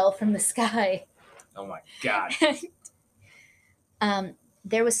soda fell from the sky. Oh my God.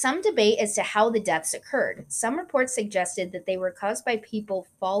 There was some debate as to how the deaths occurred. Some reports suggested that they were caused by people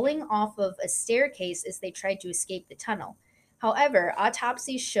falling off of a staircase as they tried to escape the tunnel. However,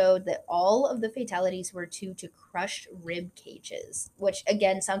 autopsies showed that all of the fatalities were due to crushed rib cages, which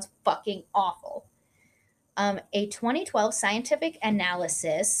again sounds fucking awful. A 2012 scientific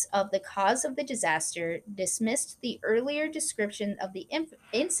analysis of the cause of the disaster dismissed the earlier description of the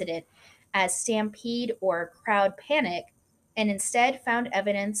incident as stampede or crowd panic, and instead found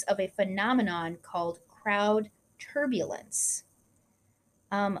evidence of a phenomenon called crowd turbulence.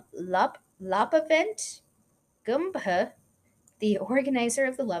 Lapavent Gumbhe, the organizer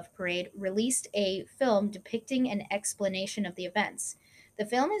of the Love Parade, released a film depicting an explanation of the events. The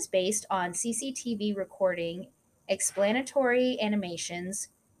film is based on CCTV recording, explanatory animations,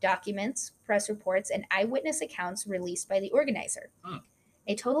 documents, press reports, and eyewitness accounts released by the organizer.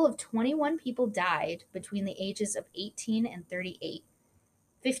 A total of 21 people died between the ages of 18 and 38.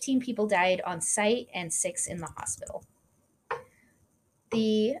 15 people died on site and 6 in the hospital.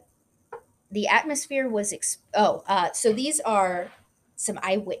 The atmosphere was... so these are some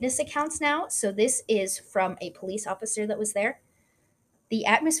eyewitness accounts now. So this is from a police officer that was there. The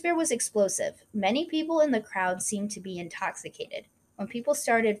atmosphere was explosive. Many people in the crowd seemed to be intoxicated. When people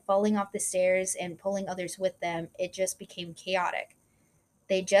started falling off the stairs and pulling others with them, it just became chaotic.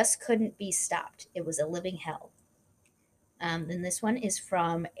 They just couldn't be stopped. It was a living hell. Then this one is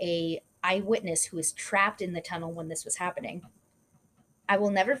from a eyewitness who was trapped in the tunnel when this was happening. I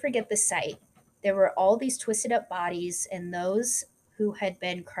will never forget the sight. There were all these twisted up bodies and those who had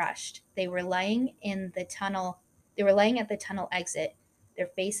been crushed. They were lying in the tunnel. They were lying at the tunnel exit.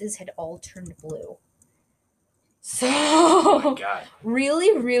 Their faces had all turned blue. So, Oh my God.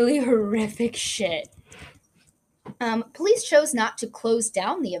 really, really horrific shit. Police chose not to close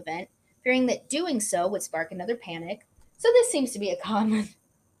down the event, fearing that doing so would spark another panic. So this seems to be a common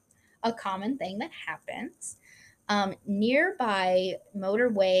thing that happens. Nearby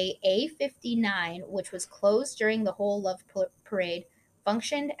motorway A59, which was closed during the whole Love Parade,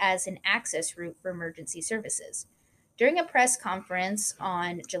 functioned as an access route for emergency services. During a press conference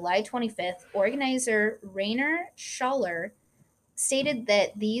on July 25th, organizer Rainer Schaller stated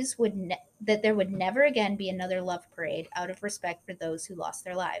that that there would never again be another Love Parade out of respect for those who lost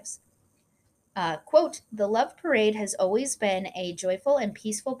their lives. Quote, the Love Parade has always been a joyful and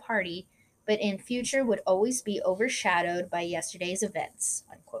peaceful party, but in future would always be overshadowed by yesterday's events,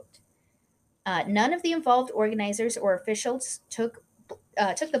 unquote. None of the involved organizers or officials took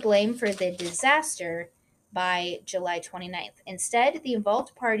the blame for the disaster by July 29th. Instead, the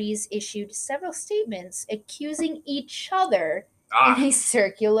involved parties issued several statements accusing each other in a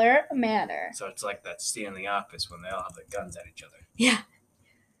circular manner. So it's like that scene in The Office when they all have the guns at each other. Yeah.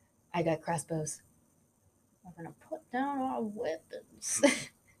 I got crossbows. I'm going to put down our weapons.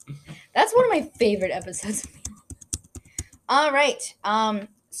 That's one of my favorite episodes. All right.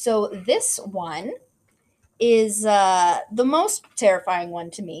 So this one is the most terrifying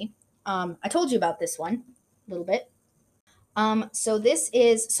one to me. I told you about this one a little bit. So this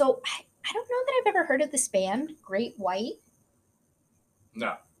is I don't know that I've ever heard of this band, Great White.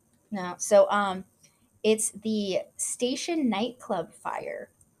 No. So it's the Station nightclub fire,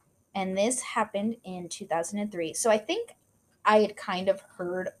 and this happened in 2003. So I think I had kind of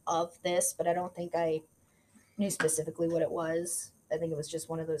heard of this, but I don't think I knew specifically what it was. I think it was just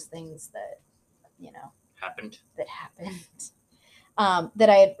one of those things that, happened. That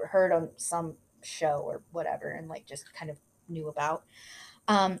I had heard on some show or whatever, and like just kind of knew about.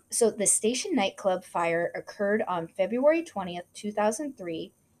 So the Station nightclub fire occurred on February 20th,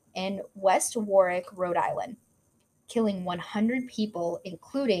 2003 in West Warwick, Rhode Island, killing 100 people,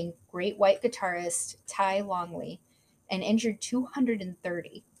 including Great White guitarist Ty Longley, and injured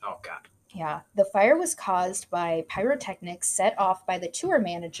 230. Oh, God. Yeah. The fire was caused by pyrotechnics set off by the tour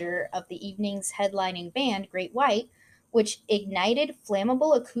manager of the evening's headlining band, Great White, which ignited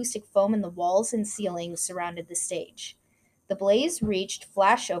flammable acoustic foam in the walls and ceilings surrounded the stage. The blaze reached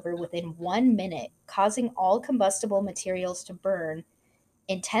flashover within 1 minute, causing all combustible materials to burn.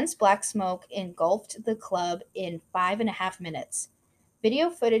 Intense black smoke engulfed the club in 5.5 minutes. Video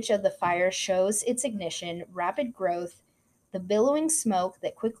footage of the fire shows its ignition, rapid growth, the billowing smoke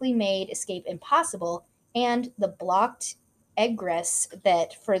that quickly made escape impossible, and the blocked egress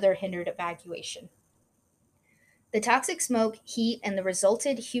that further hindered evacuation. The toxic smoke, heat, and the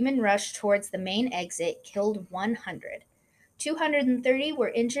resultant human rush towards the main exit killed 100. 230 were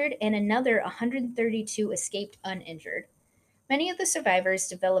injured, and another 132 escaped uninjured. Many of the survivors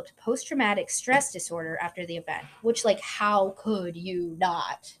developed post-traumatic stress disorder after the event, which, how could you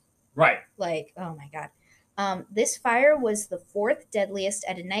not? Right. Oh my God. This fire was the 4th deadliest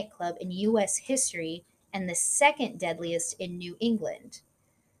at a nightclub in U.S. history and the 2nd deadliest in New England.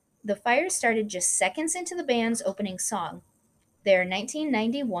 The fire started just seconds into the band's opening song, their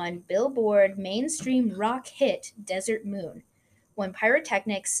 1991 Billboard mainstream rock hit, Desert Moon, when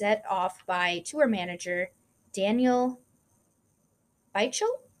pyrotechnics set off by tour manager Daniel Beichel.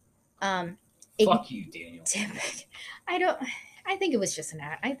 Fuck you, Daniel. I think it was just an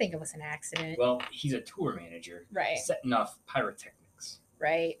accident. Well, he's a tour manager, right? Setting off pyrotechnics,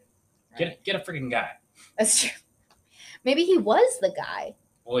 right? Get a freaking guy. That's true. Maybe he was the guy.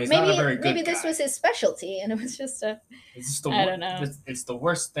 Well, he's not a very good Maybe guy. this was his specialty, and it was just a. I don't know. It's the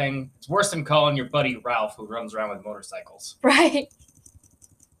worst thing. It's worse than calling your buddy Ralph, who runs around with motorcycles. Right.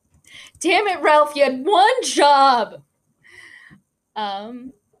 Damn it, Ralph! You had one job.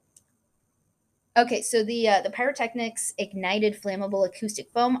 Okay, so the pyrotechnics ignited flammable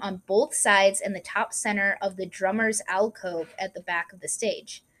acoustic foam on both sides and the top center of the drummer's alcove at the back of the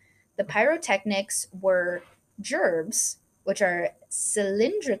stage. The pyrotechnics were gerbs, which are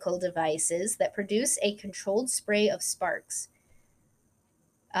cylindrical devices that produce a controlled spray of sparks.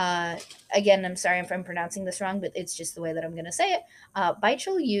 Again, I'm sorry if I'm pronouncing this wrong, but it's just the way that I'm going to say it.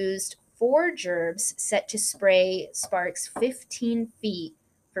 Beichel used 4 gerbs set to spray sparks 15 feet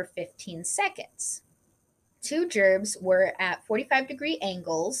for 15 seconds. 2 gerbs were at 45-degree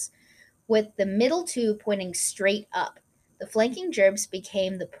angles, with the middle 2 pointing straight up. The flanking gerbs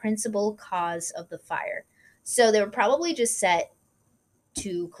became the principal cause of the fire. So they were probably just set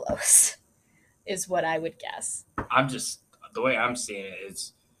too close, is what I would guess. The way I'm seeing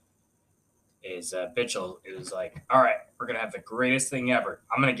it is Bitchell, it was like, all right, we're going to have the greatest thing ever.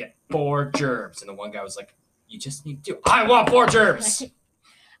 I'm going to get 4 gerbs. And the one guy was like, you just need 2. I want 4 gerbs.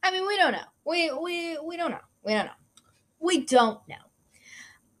 I mean, we don't know. We don't know. We don't know. We don't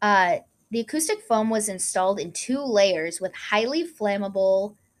know. The acoustic foam was installed in 2 layers with highly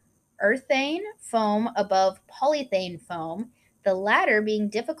flammable urethane foam above polyethylene foam, the latter being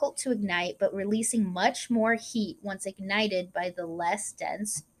difficult to ignite but releasing much more heat once ignited by the less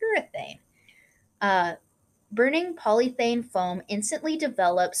dense urethane. Burning polyethylene foam instantly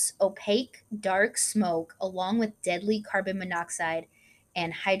develops opaque, dark smoke along with deadly carbon monoxide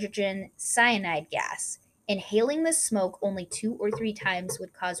and hydrogen cyanide gas. Inhaling the smoke only 2 or 3 times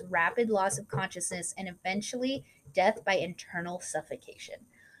would cause rapid loss of consciousness and eventually death by internal suffocation.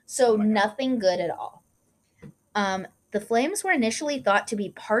 So nothing good at all. The flames were initially thought to be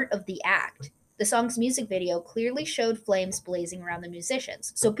part of the act. The song's music video clearly showed flames blazing around the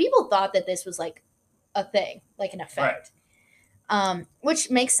musicians. So people thought that this was like a thing, like an effect, which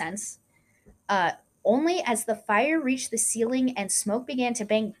makes sense. Only as the fire reached the ceiling and smoke began to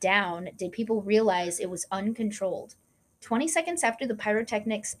bank down did people realize it was uncontrolled. 20 seconds after the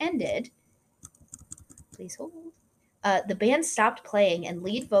pyrotechnics ended, please hold, the band stopped playing and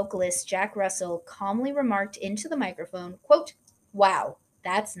lead vocalist Jack Russell calmly remarked into the microphone, quote, "Wow,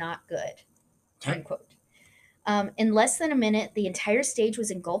 that's not good," unquote. In less than a minute, the entire stage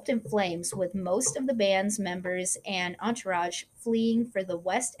was engulfed in flames, with most of the band's members and entourage fleeing for the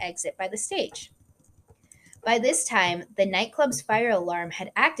west exit by the stage. By this time, the nightclub's fire alarm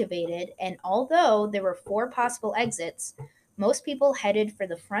had activated, and although there were 4 possible exits, most people headed for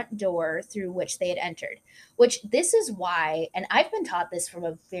the front door through which they had entered. Which this is why, and I've been taught this from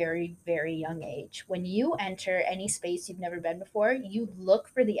a very, very young age, when you enter any space you've never been before, you look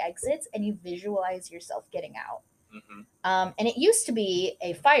for the exits and you visualize yourself getting out. Mm-hmm. And it used to be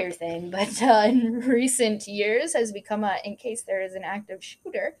a fire thing, but in recent years has become a, in case there is an active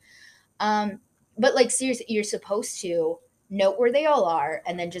shooter. But like seriously, you're supposed to note where they all are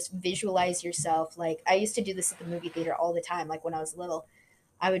and then just visualize yourself. Like I used to do this at the movie theater all the time. Like when I was little,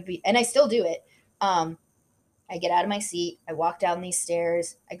 I would be, and I still do it. I get out of my seat, I walk down these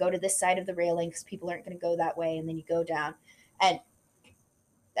stairs, I go to this side of the railing because people aren't going to go that way, and then you go down, and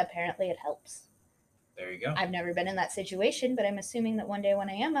apparently it helps. There you go. I've never been in that situation, but I'm assuming that one day when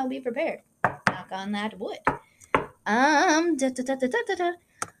I am, I'll be prepared. Knock on that wood.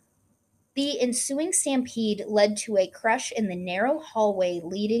 The ensuing stampede led to a crush in the narrow hallway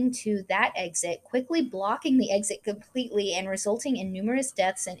leading to that exit, quickly blocking the exit completely and resulting in numerous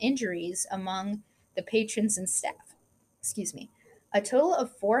deaths and injuries among the patrons and staff. Excuse me. A total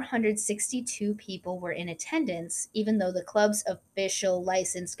of 462 people were in attendance, even though the club's official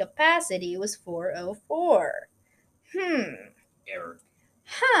licensed capacity was 404. Error.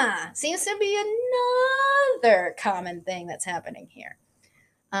 Seems to be another common thing that's happening here.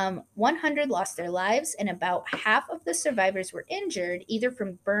 100 lost their lives, and about half of the survivors were injured, either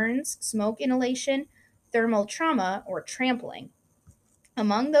from burns, smoke inhalation, thermal trauma, or trampling.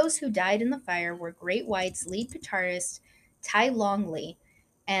 Among those who died in the fire were Great White's lead guitarist Ty Longley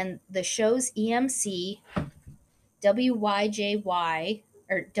and the show's EMC WHJY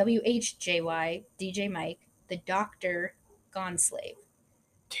DJ Mike, the Dr. Gonslave.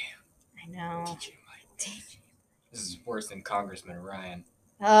 Damn. I know. DJ Mike. This is worse than Congressman Ryan.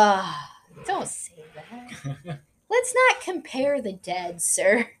 Don't say that. Let's not compare the dead,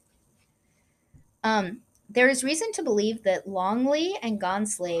 sir. There is reason to believe that Longley and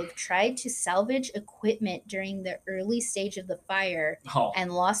Gonslave tried to salvage equipment during the early stage of the fire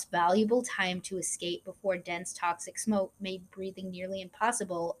and lost valuable time to escape before dense toxic smoke made breathing nearly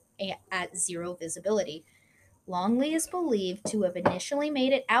impossible at zero visibility. Longley is believed to have initially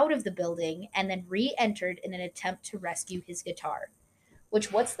made it out of the building and then re-entered in an attempt to rescue his guitar. Which,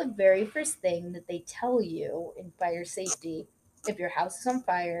 what's the very first thing that they tell you in fire safety? If your house is on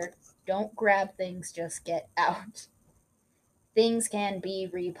fire, don't grab things, just get out. Things can be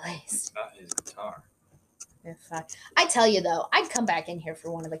replaced. Not his guitar. I tell you though, I'd come back in here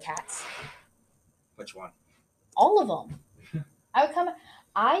for one of the cats. Which one? All of them. I would come.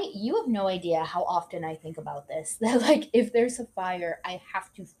 You have no idea how often I think about this. That like, if there's a fire, I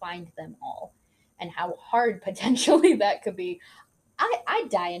have to find them all, and how hard potentially that could be. I'd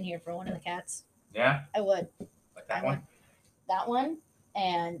die in here for one of the cats. Yeah, I would. like that I one. would. That one,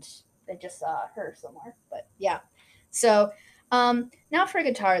 and I just saw her somewhere. But yeah. So now for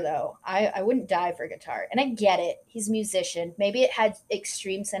guitar though. I wouldn't die for guitar. And I get it. He's a musician. Maybe it had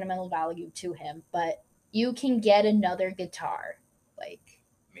extreme sentimental value to him, but you can get another guitar. Like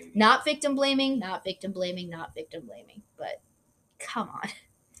Maybe. not victim blaming, not victim blaming, not victim blaming, but come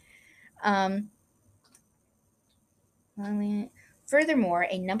on. Furthermore,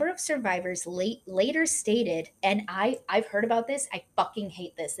 a number of survivors later stated, and I've heard about this. I fucking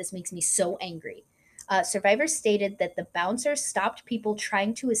hate this. This makes me so angry. Survivors stated that the bouncer stopped people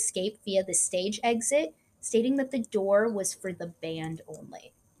trying to escape via the stage exit, stating that the door was for the band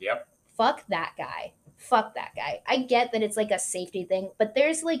only. Yep. Fuck that guy. Fuck that guy. I get that it's like a safety thing, but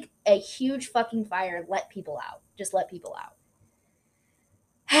there's like a huge fucking fire. Let people out. Just let people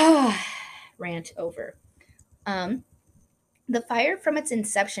out. Rant over. The fire from its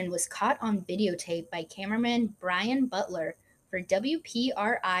inception was caught on videotape by cameraman Brian Butler for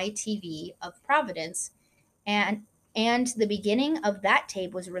WPRI TV of Providence, and the beginning of that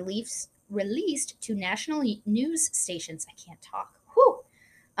tape was released to national news stations. I can't talk. Whew.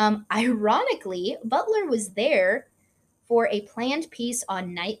 Ironically, Butler was there for a planned piece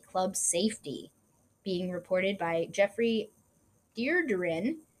on nightclub safety, being reported by Jeffrey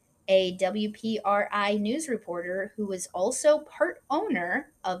Dearderin, a WPRI news reporter who was also part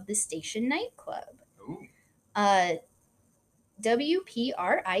owner of the station nightclub. Ooh.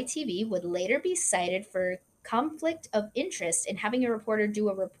 WPRI TV would later be cited for conflict of interest in having a reporter do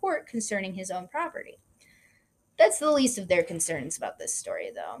a report concerning his own property. That's the least of their concerns about this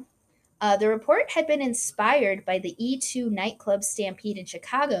story, though. The report had been inspired by the E2 nightclub stampede in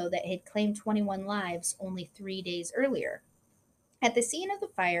Chicago that had claimed 21 lives only 3 days earlier. At the scene of the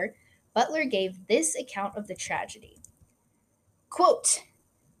fire, Butler gave this account of the tragedy. Quote,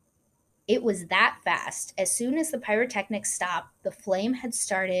 "It was that fast. As soon as the pyrotechnics stopped, the flame had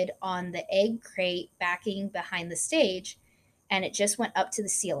started on the egg crate backing behind the stage, and it just went up to the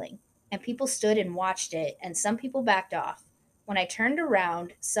ceiling. And people stood and watched it, and some people backed off. When I turned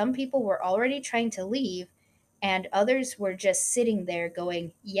around, some people were already trying to leave, and others were just sitting there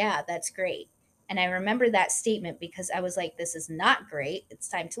going, yeah, that's great. And I remember that statement because I was like, this is not great. It's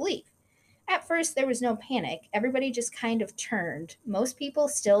time to leave. At first, there was no panic. Everybody just kind of turned. Most people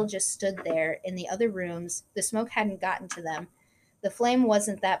still just stood there in the other rooms. The smoke hadn't gotten to them. The flame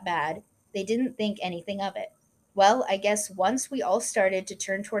wasn't that bad. They didn't think anything of it. Well, I guess once we all started to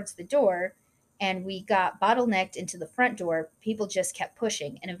turn towards the door and we got bottlenecked into the front door, people just kept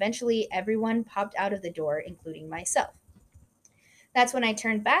pushing. And eventually, everyone popped out of the door, including myself. That's when I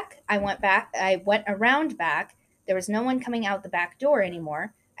turned back. I went around back. There was no one coming out the back door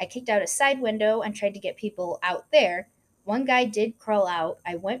anymore. I kicked out a side window and tried to get people out there. One guy did crawl out.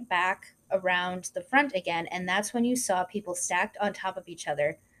 I went back around the front again, and that's when you saw people stacked on top of each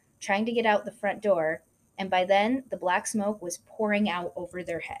other, trying to get out the front door. And by then, the black smoke was pouring out over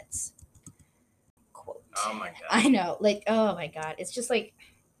their heads. Quote. Oh my god. I know. Like, oh my god. It's just like,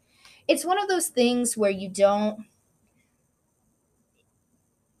 it's one of those things where you don't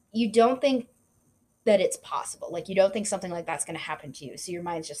think that it's possible. Like, you don't think something like that's going to happen to you. So your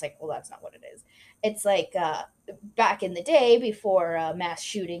mind's just like, well, that's not what it is. It's like back in the day before mass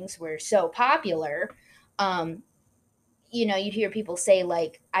shootings were so popular, you'd hear people say,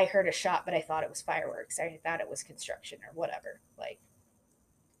 like, I heard a shot, but I thought it was fireworks. I thought it was construction or whatever. Like,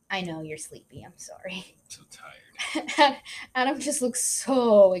 I know you're sleepy. I'm sorry. So tired. Adam just looks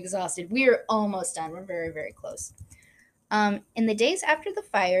so exhausted. We're almost done. We're very, very close. In the days after the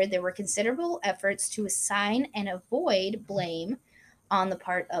fire, there were considerable efforts to assign and avoid blame on the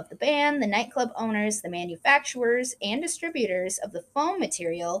part of the band, the nightclub owners, the manufacturers, and distributors of the foam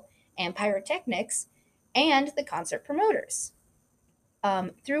material and pyrotechnics, and the concert promoters.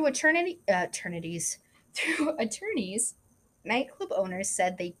 Through attorneys, nightclub owners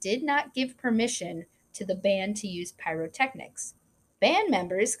said they did not give permission to the band to use pyrotechnics. Band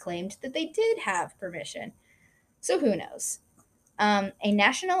members claimed that they did have permission. So who knows? A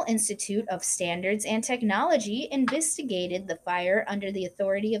National Institute of Standards and Technology investigated the fire under the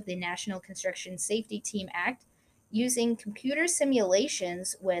authority of the National Construction Safety Team Act using computer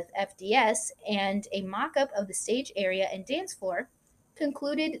simulations with FDS and a mock-up of the stage area and dance floor,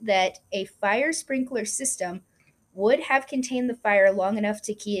 concluded that a fire sprinkler system would have contained the fire long enough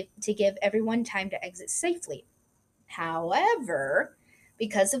to give everyone time to exit safely. However,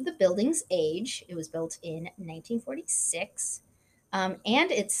 because of the building's age, it was built in 1946,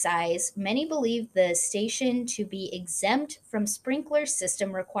 and its size, many believe the station to be exempt from sprinkler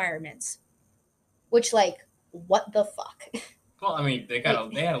system requirements. Which, like, what the fuck? Well, I mean, they had a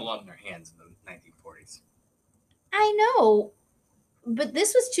lot in their hands in the 1940s. I know, but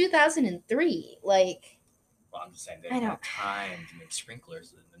this was 2003. Like, Well, I'm just saying they I didn't don't- have time to make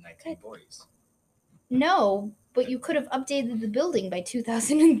sprinklers in the 1940s. no, but you could have updated the building by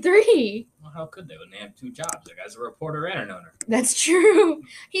 2003. Well, how could they when they have two jobs? The guy's a reporter and an owner. That's true.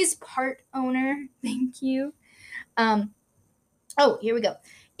 He's part owner. Thank you. Oh, here we go.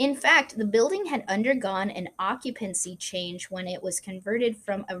 In fact, the building had undergone an occupancy change when it was converted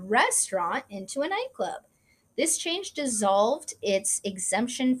from a restaurant into a nightclub. This change dissolved its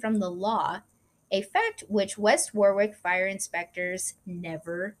exemption from the law, a fact which West Warwick fire inspectors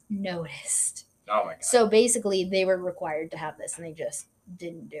never noticed. Oh my god. So basically, they were required to have this and they just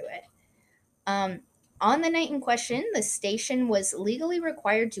didn't do it. On the night in question, the station was legally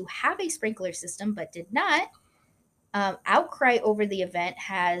required to have a sprinkler system but did not. Outcry over the event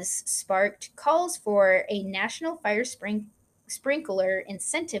has sparked calls for a National Fire Sprinkler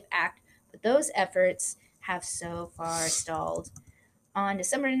Incentive Act, but those efforts have so far stalled. On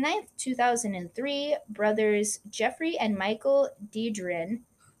December 9th, 2003, brothers Jeffrey and Michael Deidrin,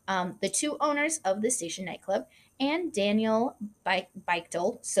 the two owners of the station nightclub, and Daniel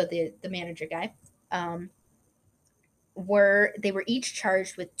Beichtel, so the manager guy, were each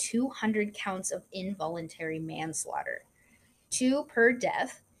charged with 200 counts of involuntary manslaughter, 2 per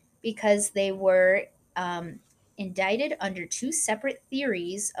death, because they were indicted under 2 separate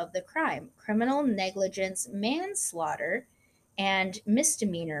theories of the crime: criminal negligence manslaughter and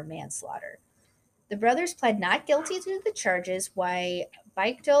misdemeanor manslaughter. The brothers pled not guilty to the charges, while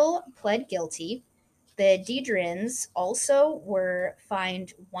Beichtel pled guilty. The Deidrins also were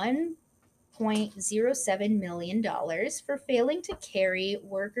fined $1.07 million for failing to carry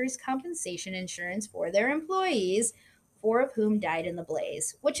workers' compensation insurance for their employees, 4 of whom died in the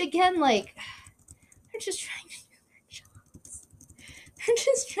blaze. Which, again, like, they're just trying to do their jobs. They're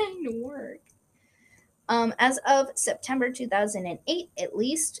just trying to work. As of September 2008, at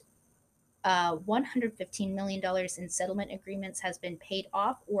least $115 million in settlement agreements has been paid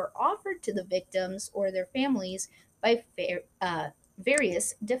off or offered to the victims or their families by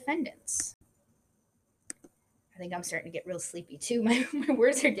various defendants. I think I'm starting to get real sleepy too. My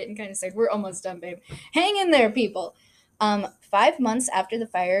words are getting kind of sad. We're almost done, babe. Hang in there, people. 5 months after the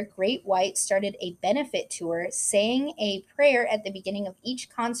fire, Great White started a benefit tour, saying a prayer at the beginning of each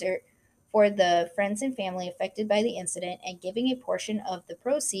concert for the friends and family affected by the incident, and giving a portion of the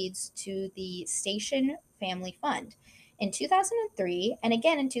proceeds to the station family fund. In 2003 and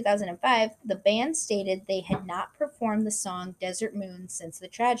again in 2005, the band stated they had not performed the song Desert Moon since the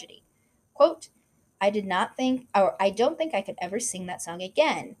tragedy. Quote, I don't think I could ever sing that song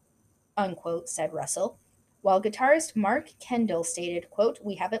again, unquote, said Russell. While guitarist Mark Kendall stated, quote,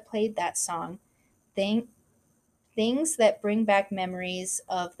 we haven't played that song. Things that bring back memories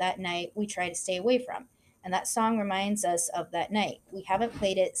of that night we try to stay away from. And that song reminds us of that night. We haven't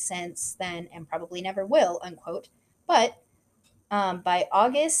played it since then and probably never will, unquote. But by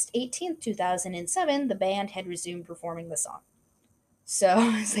August 18th, 2007, the band had resumed performing the song. So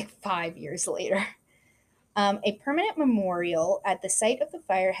it's like 5 years later. A permanent memorial at the site of the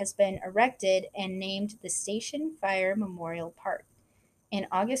fire has been erected and named the Station Fire Memorial Park. In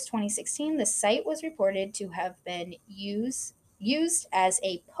August 2016, the site was reported to have been used as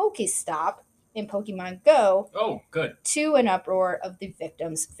a Pokestop in Pokemon Go. Oh, good. To an uproar of the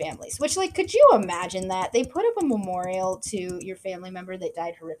victims' families. Which, like, could you imagine that? They put up a memorial to your family member that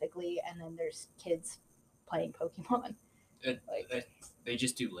died horrifically, and then there's kids playing Pokemon. They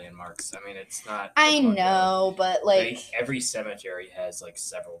just do landmarks. I mean, it's not. I know, but like every cemetery has like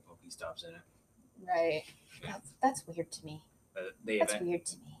several Pokestops in it. Right. That's weird to me. That's weird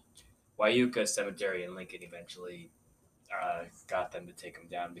to me. Wyuka Cemetery in Lincoln eventually got them to take them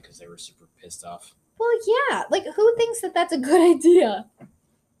down because they were super pissed off. Well, yeah. Like, who thinks that that's a good idea?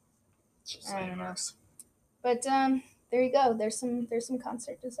 It's just landmarks. But there you go. There's some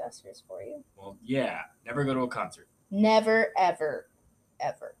concert disasters for you. Well, yeah. Never go to a concert. Never, ever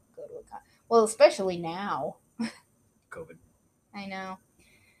go to a concert. Well, especially now. COVID. I know.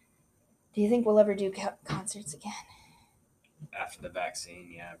 Do you think we'll ever do concerts again? After the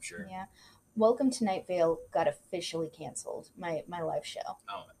vaccine, yeah, I'm sure. Yeah. Welcome to Night Vale got officially canceled. My live show.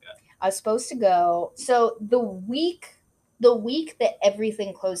 Oh my god. I was supposed to go. So the week that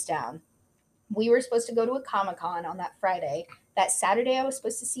everything closed down, we were supposed to go to a Comic-Con on that Friday. That Saturday, I was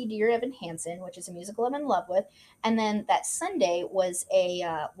supposed to see Dear Evan Hansen, which is a musical I'm in love with. And then that Sunday was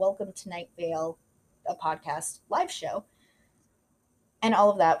a Welcome to Night Vale, a podcast live show. And all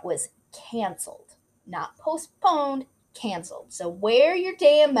of that was canceled. Not postponed, canceled. So wear your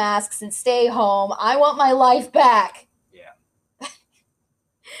damn masks and stay home. I want my life back. Yeah.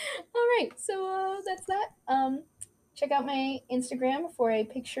 All right, so that's that. Check out my Instagram for a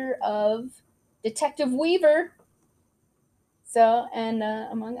picture of Detective Weaver. So, and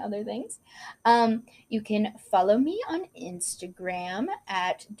among other things, you can follow me on Instagram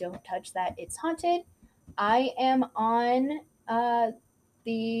at Don't Touch That It's Haunted. I am on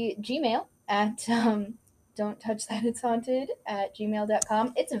the Gmail at Don't Touch That It's Haunted at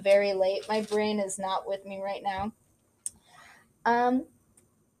gmail.com. It's very late. My brain is not with me right now.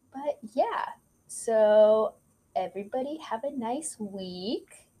 But yeah, so everybody have a nice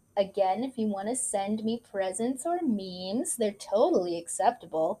week. Again, if you want to send me presents or memes, they're totally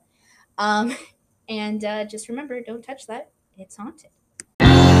acceptable. And just remember, don't touch that. It's haunted.